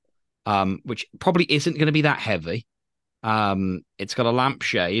lamp, which probably isn't going to be that heavy. It's got a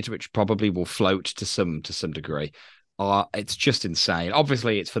lampshade which probably will float to some degree. It's just insane.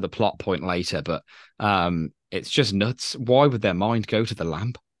 Obviously, it's for the plot point later, but it's just nuts. Why would their mind go to the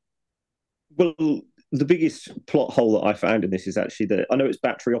lamp? Well, the biggest plot hole that I found in this is actually that I know it's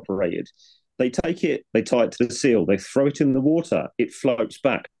battery operated. They take it, they tie it to the seal, they throw it in the water, it floats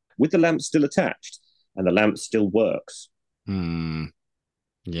back with the lamp still attached, and the lamp still works. Hmm.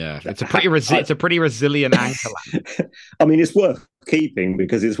 Yeah, it's a pretty resilient anchor lamp. I mean, it's worth keeping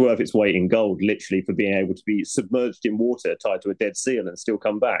because it's worth its weight in gold, literally, for being able to be submerged in water, tied to a dead seal, and still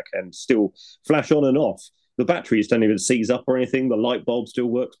come back and still flash on and off. The batteries don't even seize up or anything. The light bulb still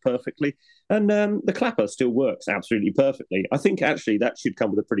works perfectly, and the clapper still works absolutely perfectly. I think actually that should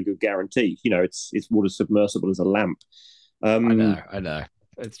come with a pretty good guarantee. You know, it's water submersible as a lamp. I know.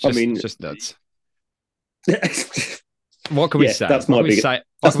 It's just nuts. What can we say? That's my biggest.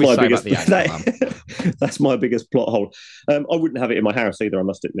 That's my biggest. That's my biggest plot hole. I wouldn't have it in my house either. I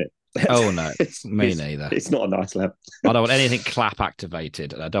must admit. Oh no, me neither. It's not a nice lamp. I don't want anything clap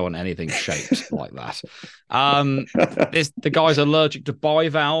activated, and I don't want anything shaped like that. The guy's allergic to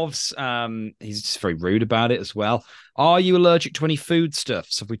bivalves. He's just very rude about it as well. Are you allergic to any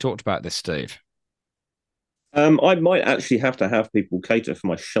foodstuffs? Have we talked about this, Steve? I might actually have to have people cater for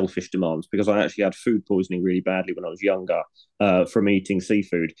my shellfish demands because I actually had food poisoning really badly when I was younger from eating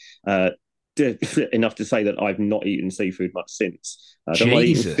seafood. Enough to say that I've not eaten seafood much since. I don't mind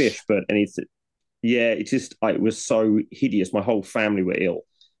eating fish, but anything. Yeah, it was so hideous. My whole family were ill.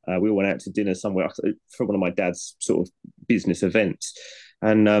 We all went out to dinner somewhere for one of my dad's sort of business events.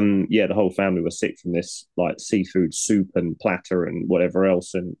 And the whole family was sick from this like seafood soup and platter and whatever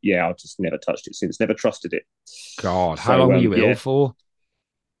else. And yeah, I've just never touched it since, never trusted it. God, how long were you ill for?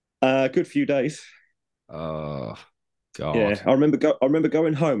 A good few days. Oh, God. Yeah, I remember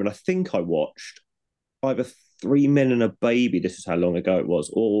going home and I think I watched either Three Men and a Baby. This is how long ago it was,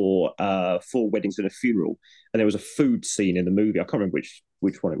 or Four Weddings and a Funeral. And there was a food scene in the movie. I can't remember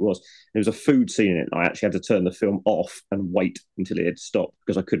which one it was. There was a food scene in it. I actually had to turn the film off and wait until it had stopped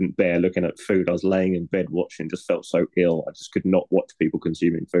because I couldn't bear looking at food. I was laying in bed watching, just felt so ill. I just could not watch people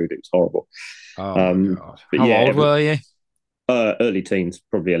consuming food. It was horrible. Oh my God. How old were you? Early teens,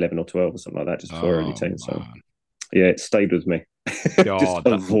 probably 11 or 12 or something like that, just before early teens. So yeah, it stayed with me. God, just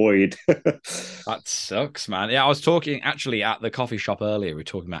avoid. That sucks, man. Yeah, I was talking actually at the coffee shop earlier. We were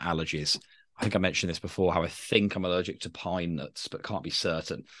talking about allergies. I think I mentioned this before, how I think I'm allergic to pine nuts, but can't be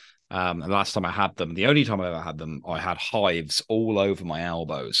certain. And the last time I had them, the only time I ever had them, I had hives all over my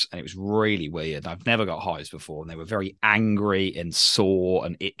elbows, and it was really weird. I've never got hives before, and they were very angry and sore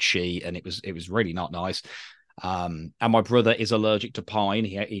and itchy, and it was really not nice. And my brother is allergic to pine.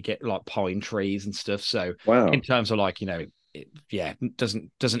 He get like pine trees and stuff. So in terms of like,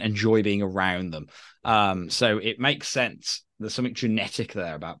 doesn't enjoy being around them. So it makes sense. There's something genetic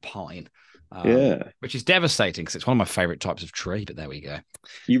there about pine. Which is devastating because it's one of my favorite types of tree. But there we go.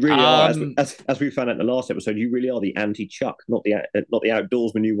 You really are, as we found out in the last episode, you really are the anti-Chuck, not the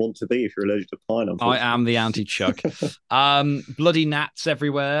outdoorsman you want to be if you're allergic to pine. I am the anti-Chuck. Bloody gnats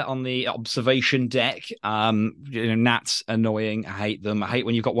everywhere on the observation deck. Gnats annoying. I hate them. I hate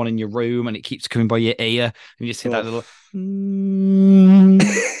when you've got one in your room and it keeps coming by your ear and you just hear that little. And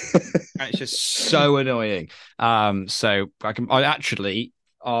it's just so annoying. So I actually.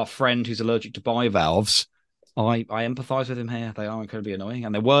 Our friend who's allergic to bivalves, I empathise with him here. They are incredibly annoying,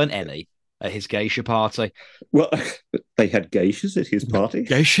 and there weren't any at his geisha party. Well, they had geishas at his party.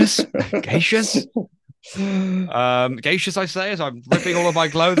 Geishas, geishas. I say as I'm ripping all of my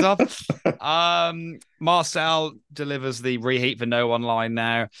clothes off. Marcel delivers the reheat for no online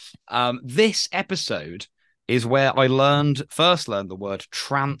now. This episode is where I first learned the word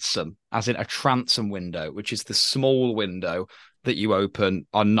transom, as in a transom window, which is the small window that you open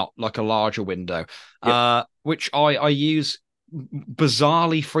on not like a larger window, which I use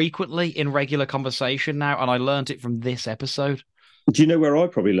bizarrely frequently in regular conversation now, and I learned it from this episode. Do you know where I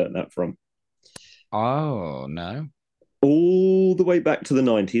probably learned that from? Oh, no. All the way back to the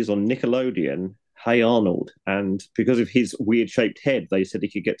 90s on Nickelodeon, Hey Arnold. And because of his weird-shaped head, they said he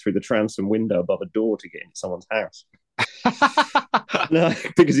could get through the transom window above a door to get into someone's house. No,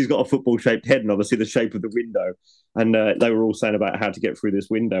 because he's got a football-shaped head and obviously the shape of the window. And they were all saying about how to get through this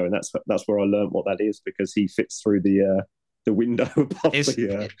window, and that's where I learned what that is, because he fits through the window above is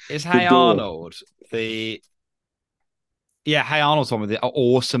the Hey door. Arnold Hey Arnold's one with the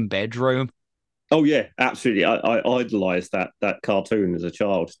awesome bedroom. Oh yeah, absolutely. I idolized that cartoon as a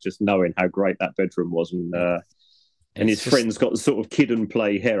child, just knowing how great that bedroom was, and his friend's got the sort of kid and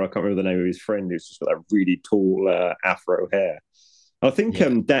play hair. I can't remember the name of his friend, who's just got that really tall afro hair. I think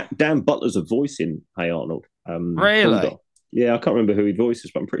Dan Butler's a voice in Hey Arnold. Really? Yeah, I can't remember who he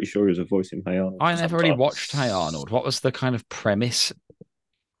voices, but I'm pretty sure he was a voice in Hey Arnold. I never really watched Hey Arnold. What was the kind of premise?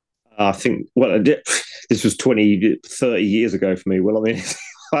 I think, well, this was 20, 30 years ago for me. Well, I mean,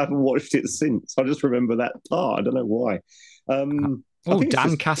 I haven't watched it since. I just remember that part. I don't know why. I think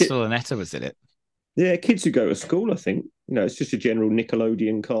Dan Castellaneta was in it. Yeah, kids who go to school. I think it's just a general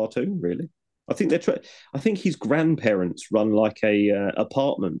Nickelodeon cartoon, really. I think I think his grandparents run like a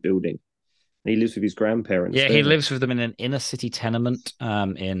apartment building. He lives with his grandparents. Yeah, there. he lives with them in an inner city tenement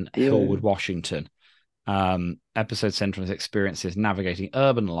in Hillwood, Washington. Episode central on his experiences navigating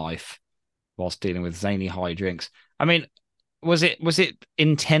urban life whilst dealing with zany hijinks. I mean, was it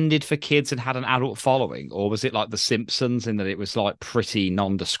intended for kids and had an adult following, or was it like The Simpsons in that it was like pretty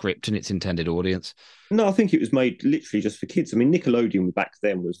nondescript in its intended audience? No, I think it was made literally just for kids. I mean, Nickelodeon back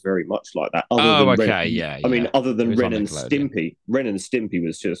then was very much like that. Other than Ren and Stimpy. Ren and Stimpy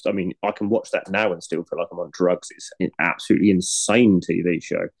was just. I mean, I can watch that now and still feel like I'm on drugs. It's an absolutely insane TV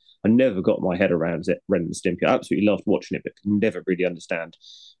show. I never got my head around it, Ren and Stimpy. I absolutely loved watching it, but could never really understand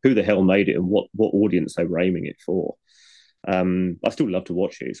who the hell made it and what audience they were aiming it for. I still love to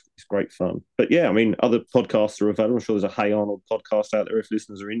watch it. It's great fun. But yeah, I mean, other podcasts are available. I'm sure there's a Hey Arnold podcast out there if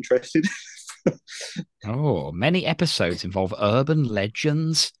listeners are interested. Many episodes involve urban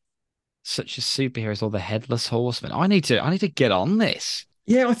legends such as superheroes or the Headless Horseman. I need to get on this.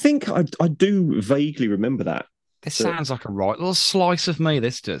 Yeah, I think I do vaguely remember that. This sounds like a right little slice of me,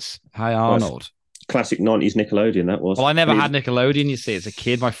 this does. Hey Arnold. Classic 90s Nickelodeon, that was. Well, I never had Nickelodeon, you see, as a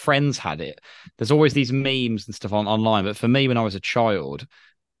kid. My friends had it. There's always these memes and stuff online. But for me, when I was a child,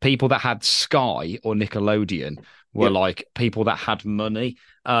 people that had Sky or Nickelodeon were like people that had money,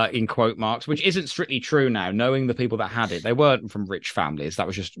 in quote marks, which isn't strictly true now. Knowing the people that had it, they weren't from rich families. That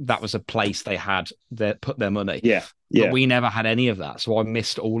was a place they had put their money. Yeah. But we never had any of that. So I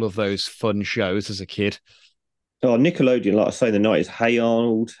missed all of those fun shows as a kid. Oh, Nickelodeon, like I say, in the 90s, Hey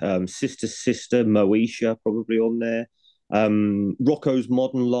Arnold, Sister, Moesha, probably on there. Rocko's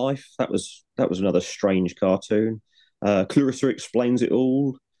Modern Life, that was another strange cartoon. Clarissa Explains It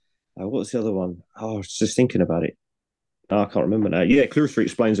All. What was the other one? Oh, I was just thinking about it. I can't remember now. Yeah, Clarissa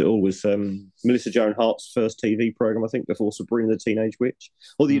Explains It All was Melissa Joan Hart's first TV program, I think, before Sabrina the Teenage Witch.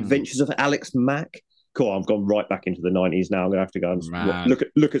 Or The Adventures of Alex Mack. Cool, I've gone right back into the 90s now. I'm going to have to go and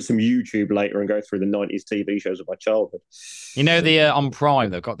look at some YouTube later and go through the 90s TV shows of my childhood. You know, on Prime,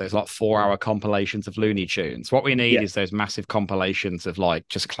 they've got those like 4-hour compilations of Looney Tunes. What we need is those massive compilations of like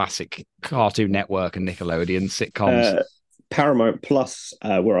just classic Cartoon Network and Nickelodeon sitcoms. Paramount Plus,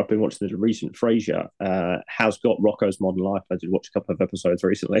 where I've been watching the recent Frasier, has got Rocko's Modern Life. I did watch a couple of episodes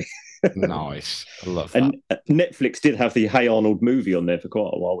recently. Nice. I love that. And Netflix did have the Hey Arnold movie on there for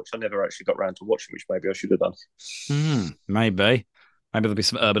quite a while, which I never actually got around to watching, which maybe I should have done. Maybe there'll be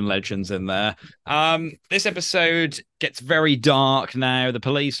some urban legends in there. This episode gets very dark now. The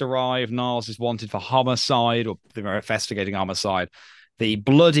police arrive. Niles is wanted for homicide, or they're investigating homicide. The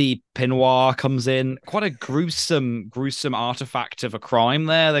bloody peignoir comes in. Quite a gruesome artifact of a crime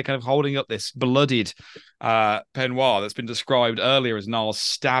there. They're kind of holding up this bloodied peignoir that's been described earlier as Niles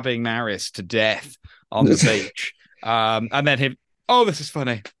stabbing Maris to death on the beach. And then him, oh, this is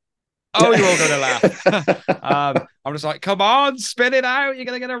funny. Oh, you're all going to laugh. I'm just like, come on, spit it out. You're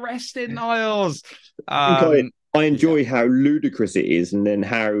going to get arrested, Niles. I enjoy how ludicrous it is, and then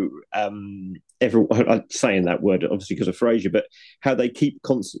how everyone, I'm saying that word obviously because of Frasier, but how they keep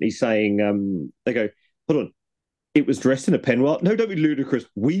constantly saying, they go, hold on, it was dressed in a peignoir. No, don't be ludicrous.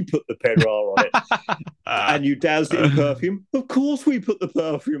 We put the peignoir on it. And you doused it in perfume. Of course we put the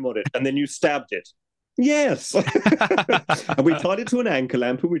perfume on it. And then you stabbed it. Yes. And we tied it to an anchor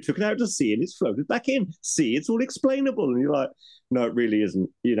lamp and we took it out to sea and it's floated back in. See, it's all explainable. And you're like, no, it really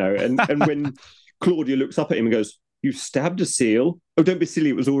isn't, and when Claudia looks up at him and goes, you stabbed a seal? Oh, don't be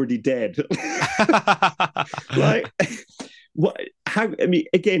silly, it was already dead. Like, what? How? I mean,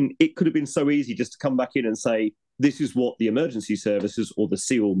 again, it could have been so easy just to come back in and say, this is what the emergency services, or the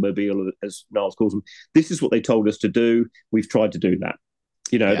SEAL mobile, as Niles calls them, this is what they told us to do. We've tried to do that.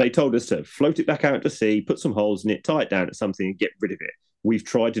 They told us to float it back out to sea, put some holes in it, tie it down to something and get rid of it. We've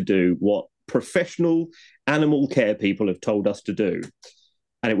tried to do what professional animal care people have told us to do.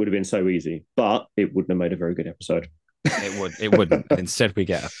 And it would have been so easy, but it wouldn't have made a very good episode. It wouldn't. Instead, we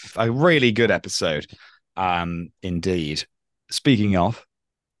get a really good episode. Indeed. Speaking of,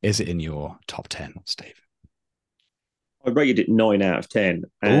 is it in your top 10, Steve? I rated it 9 out of 10.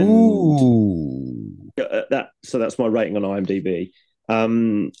 And Ooh. So that's my rating on IMDb.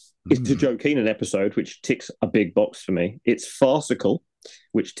 It's a Joe Keenan episode, which ticks a big box for me. It's farcical,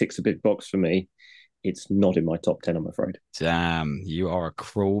 which ticks a big box for me. It's not in my top 10, I'm afraid. Damn, you are a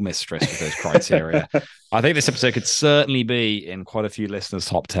cruel mistress with those criteria. I think this episode could certainly be in quite a few listeners'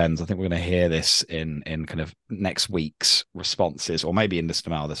 top 10s. I think we're going to hear this in kind of next week's responses, or maybe in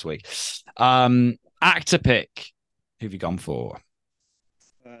listener mail this week. Actor pick. Who have you gone for?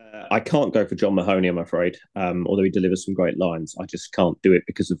 I can't go for John Mahoney, I'm afraid. Although he delivers some great lines, I just can't do it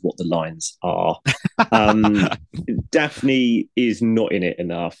because of what the lines are. Daphne is not in it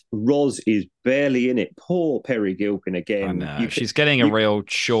enough. Roz is barely in it. Poor Perry Gilpin again. I know. She's getting a real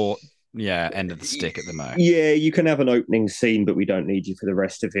short, end of the stick at the moment. Yeah, you can have an opening scene, but we don't need you for the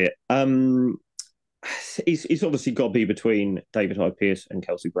rest of it. It's obviously got to be between David Hyde Pierce and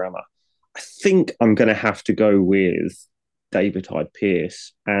Kelsey Grammer. I think I'm going to have to go with David Hyde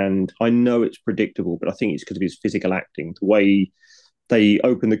Pierce, and I know it's predictable, but I think it's because of his physical acting. The way they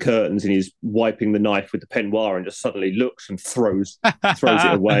open the curtains and he's wiping the knife with the peignoir and just suddenly looks and throws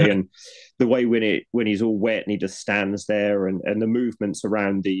it away, and the way when he's all wet and he just stands there, and the movements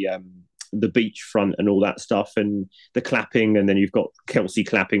around the beachfront and all that stuff, and the clapping, and then you've got Kelsey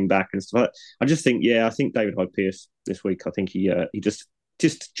clapping back and stuff. I just think, I think David Hyde Pierce this week. I think he just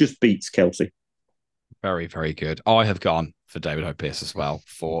beats Kelsey. Very, very good. I have gone for David Hyde Pierce as well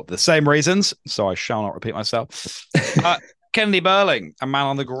for the same reasons, so I shall not repeat myself. Kennedy Burling, a man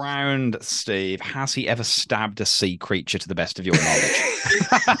on the ground, Steve. Has he ever stabbed a sea creature to the best of your knowledge?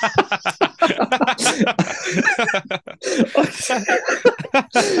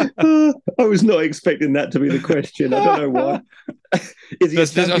 I was not expecting that to be the question. I don't know why.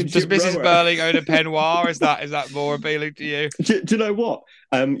 Does Mrs. Burling own a peignoir? Is that more appealing to you? Do you know what?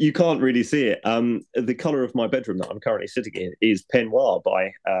 You can't really see it. The colour of my bedroom that I'm currently sitting in is peignoir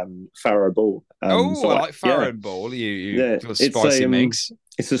by Farrow Ball. I like Farrow Ball. You spicy mix.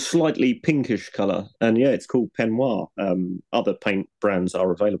 It's a slightly pinkish colour, and it's called peignoir. Other paint brands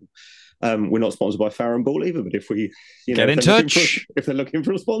are available. We're not sponsored by Farrow Ball either, but if we get in touch, if they're looking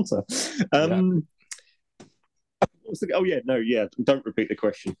for a sponsor. Don't repeat the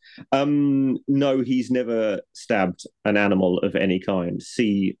question. No, he's never stabbed an animal of any kind,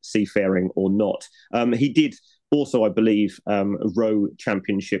 seafaring or not. He did also, I believe, row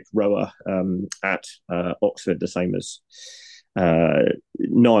championship rower at Oxford, the same as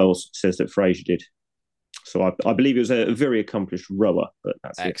Niles says that Fraser did. So I believe he was a very accomplished rower, but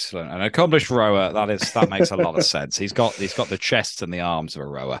that's excellent. An accomplished rower, that makes a lot of sense. He's got the chest and the arms of a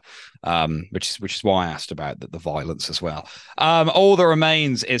rower, which is why I asked about the violence as well. All that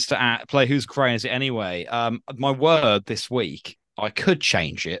remains is to play Whose Crane Is It Anyway? My word this week, I could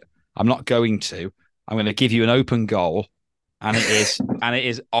change it. I'm not going to. I'm going to give you an open goal, and it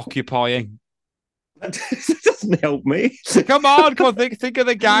is occupying. That doesn't help me. Come on, think of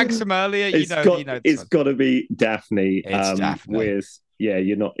the gags from earlier. It's got to be Daphne. It's Daphne.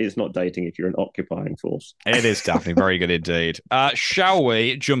 It's not dating if you're an occupying force. It is Daphne. Very good indeed. Shall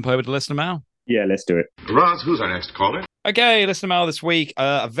we jump over to listener mail? Yeah, let's do it. Roz, who's our next caller? Okay, listener mail this week.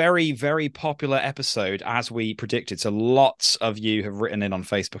 A very, very popular episode, as we predicted. So lots of you have written in on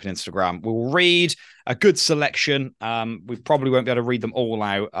Facebook and Instagram. We'll read a good selection. We probably won't be able to read them all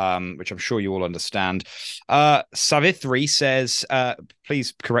out, which I'm sure you all understand. Savithri says,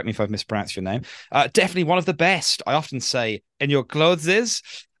 please correct me if I've mispronounced your name. Definitely one of the best. I often say, in your clothes is.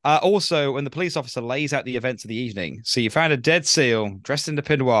 Also, when the police officer lays out the events of the evening, so you found a dead seal dressed in the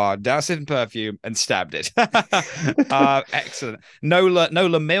peignoir, doused in perfume, and stabbed it. Excellent.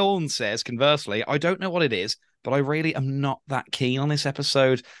 Nola Milne says, conversely, I don't know what it is, but I really am not that keen on this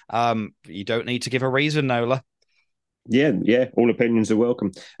episode. You don't need to give a reason, Nola. Yeah, all opinions are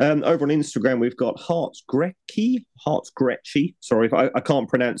welcome. Over on Instagram, we've got Hearts Gretchy. Sorry, if I can't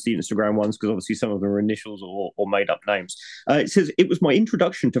pronounce the Instagram ones because obviously some of them are initials or made up names. It says, it was my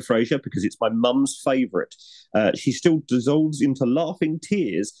introduction to Frasier because it's my mum's favourite. She still dissolves into laughing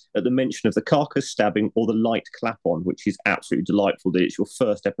tears at the mention of the carcass stabbing or the light clap on, which is absolutely delightful that it's your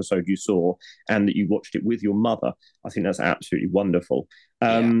first episode you saw and that you watched it with your mother. I think that's absolutely wonderful.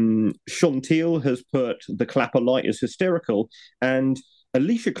 Chantil has put the clapper light as hysterical, and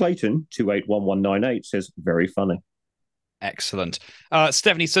Alicia Clayton 281198 says very funny. Excellent.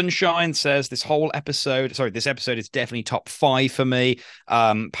 Stephanie Sunshine says this episode is definitely top 5 for me.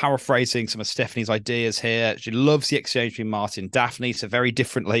 Paraphrasing some of Stephanie's ideas here. She loves the exchange between Martin and Daphne, so very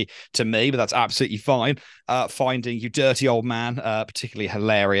differently to me, but that's absolutely fine. Finding you dirty old man, particularly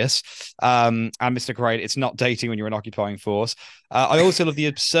hilarious. And Mr. Crane, it's not dating when you're an occupying force. I also love the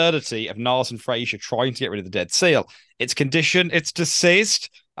absurdity of Niles and Frasier trying to get rid of the dead seal. Its condition, it's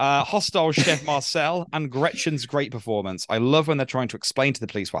deceased. Hostile Chef Marcel and Gretchen's great performance. I love when they're trying to explain to the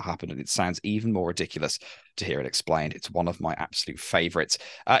police what happened, and it sounds even more ridiculous to hear it explained. It's one of my absolute favorites.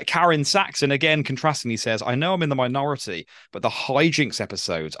 Karen Saxon, again, contrastingly says, I know I'm in the minority, but the hijinks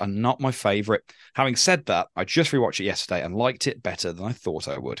episodes are not my favorite. Having said that, I just rewatched it yesterday and liked it better than I thought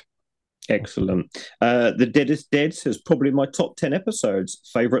I would. Excellent. The Deadest Dead says probably my top 10 episodes.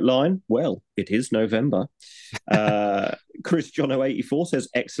 Favorite line? Well, it is November. Chris Jono84 says,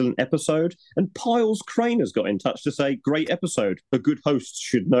 excellent episode. And Piles Crane has got in touch to say, great episode. A good host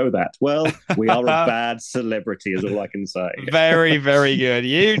should know that. Well, we are a bad celebrity, is all I can say. Very, very good.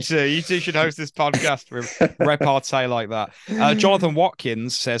 You two should host this podcast with repartee like that. Jonathan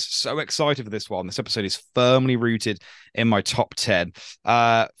Watkins says, so excited for this one. This episode is firmly rooted in my top 10.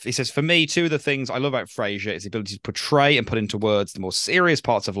 He says, for me, two of the things I love about Frasier is the ability to portray and put into words the more serious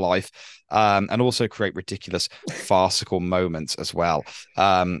parts of life, and also create ridiculous farcical moments as well.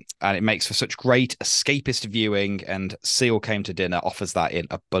 And it makes for such great escapist viewing, and Seal Came to Dinner offers that in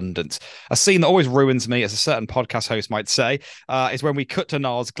abundance. A scene that always ruins me, as a certain podcast host might say, is when we cut to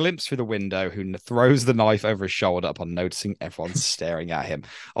Niles' glimpse through the window, who throws the knife over his shoulder upon noticing everyone staring at him.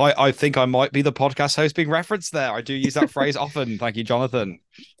 I think I might be the podcast host being referenced there. I do use that phrase often. Thank you, Jonathan.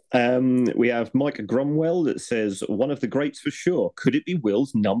 We have Mike Grumwell that says, one of the greats for sure. Could it be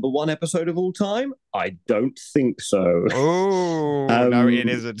Will's number one episode of all time? I don't think so. Oh, no, it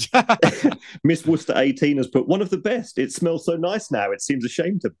isn't. Miss Worcester 18 has put, one of the best. It smells so nice now. It seems a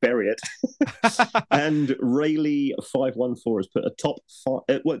shame to bury it. And Rayleigh 514 has put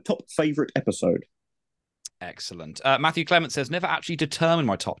a top favourite episode. Excellent. Matthew Clement says, never actually determined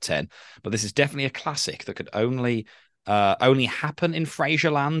my top 10, but this is definitely a classic that could only happen in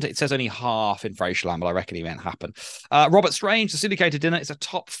Frasierland. It says only half in Frasierland, but I reckon he meant happen. Robert Strange, The Syndicated Dinner, is a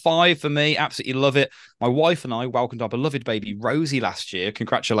top 5 for me. Absolutely love it. My wife and I welcomed our beloved baby Rosie last year.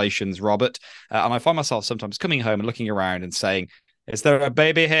 Congratulations, Robert. And I find myself sometimes coming home and looking around and saying, is there a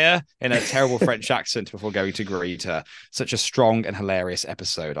baby here? In a terrible French accent before going to greet her. Such a strong and hilarious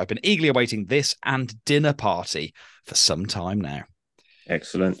episode. I've been eagerly awaiting this and Dinner Party for some time now.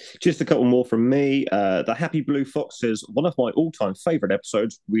 Excellent. Just a couple more from me. The Happy Blue Fox says, one of my all-time favourite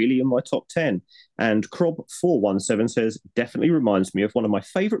episodes, really in my top 10. And Crob417 says, definitely reminds me of one of my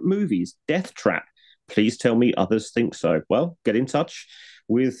favourite movies, Death Trap. Please tell me others think so. Well, get in touch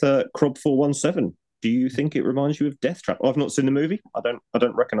with Crob417. Do you think it reminds you of Death Trap? I've not seen the movie. I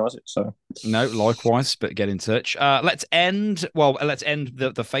don't recognise it. So no, likewise. But get in touch. Let's end the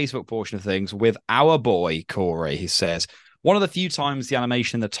Facebook portion of things with our boy Corey. He says, one of the few times the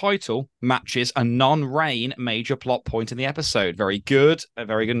animation in the title matches a non-rain major plot point in the episode. Very good.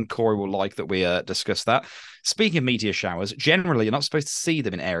 Very good. And Corey will like that we discuss that. Speaking of meteor showers, generally you're not supposed to see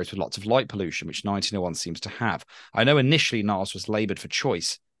them in areas with lots of light pollution, which 1901 seems to have. I know initially Niles was laboured for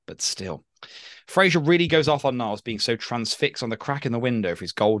choice, but still. Frasier really goes off on Niles being so transfixed on the crack in the window for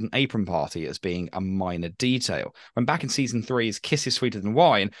his golden apron party as being a minor detail. When back in season 3's Kiss is Sweeter Than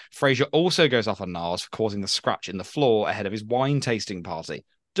Wine, Frasier also goes off on Niles for causing the scratch in the floor ahead of his wine tasting party.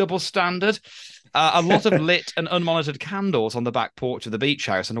 Double standard. A lot of lit and unmonitored candles on the back porch of the beach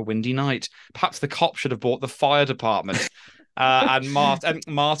house on a windy night. Perhaps the cop should have bought the fire department. And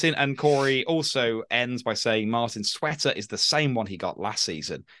Martin and Corey also ends by saying Martin's sweater is the same one he got last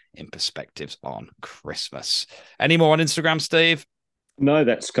season in Perspectives on Christmas. Any more on Instagram, Steve? No,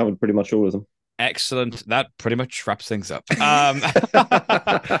 that's covered pretty much all of them. Excellent. That pretty much wraps things up.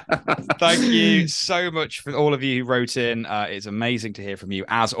 Thank you so much for all of you who wrote in. It's amazing to hear from you.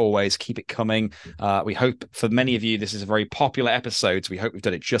 As always, keep it coming. We hope for many of you this is a very popular episode, so we hope we've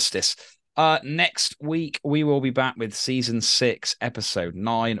done it justice. Next week, we will be back with season 6, episode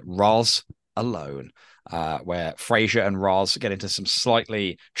 9, Roz Alone, where Frasier and Roz get into some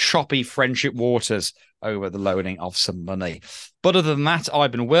slightly choppy friendship waters over the loaning of some money. But other than that,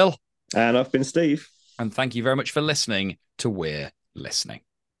 I've been Will. And I've been Steve. And thank you very much for listening to We're Listening.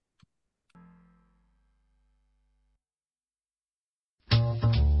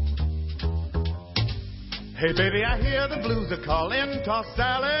 Hey, baby, I hear the blues are calling, tossed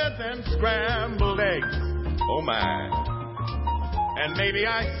salads and scrambled eggs. Oh, my. And maybe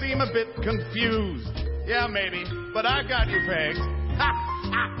I seem a bit confused. Yeah, maybe, but I got you pegged.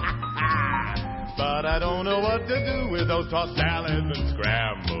 But I don't know what to do with those tossed salads and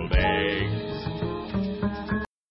scrambled eggs.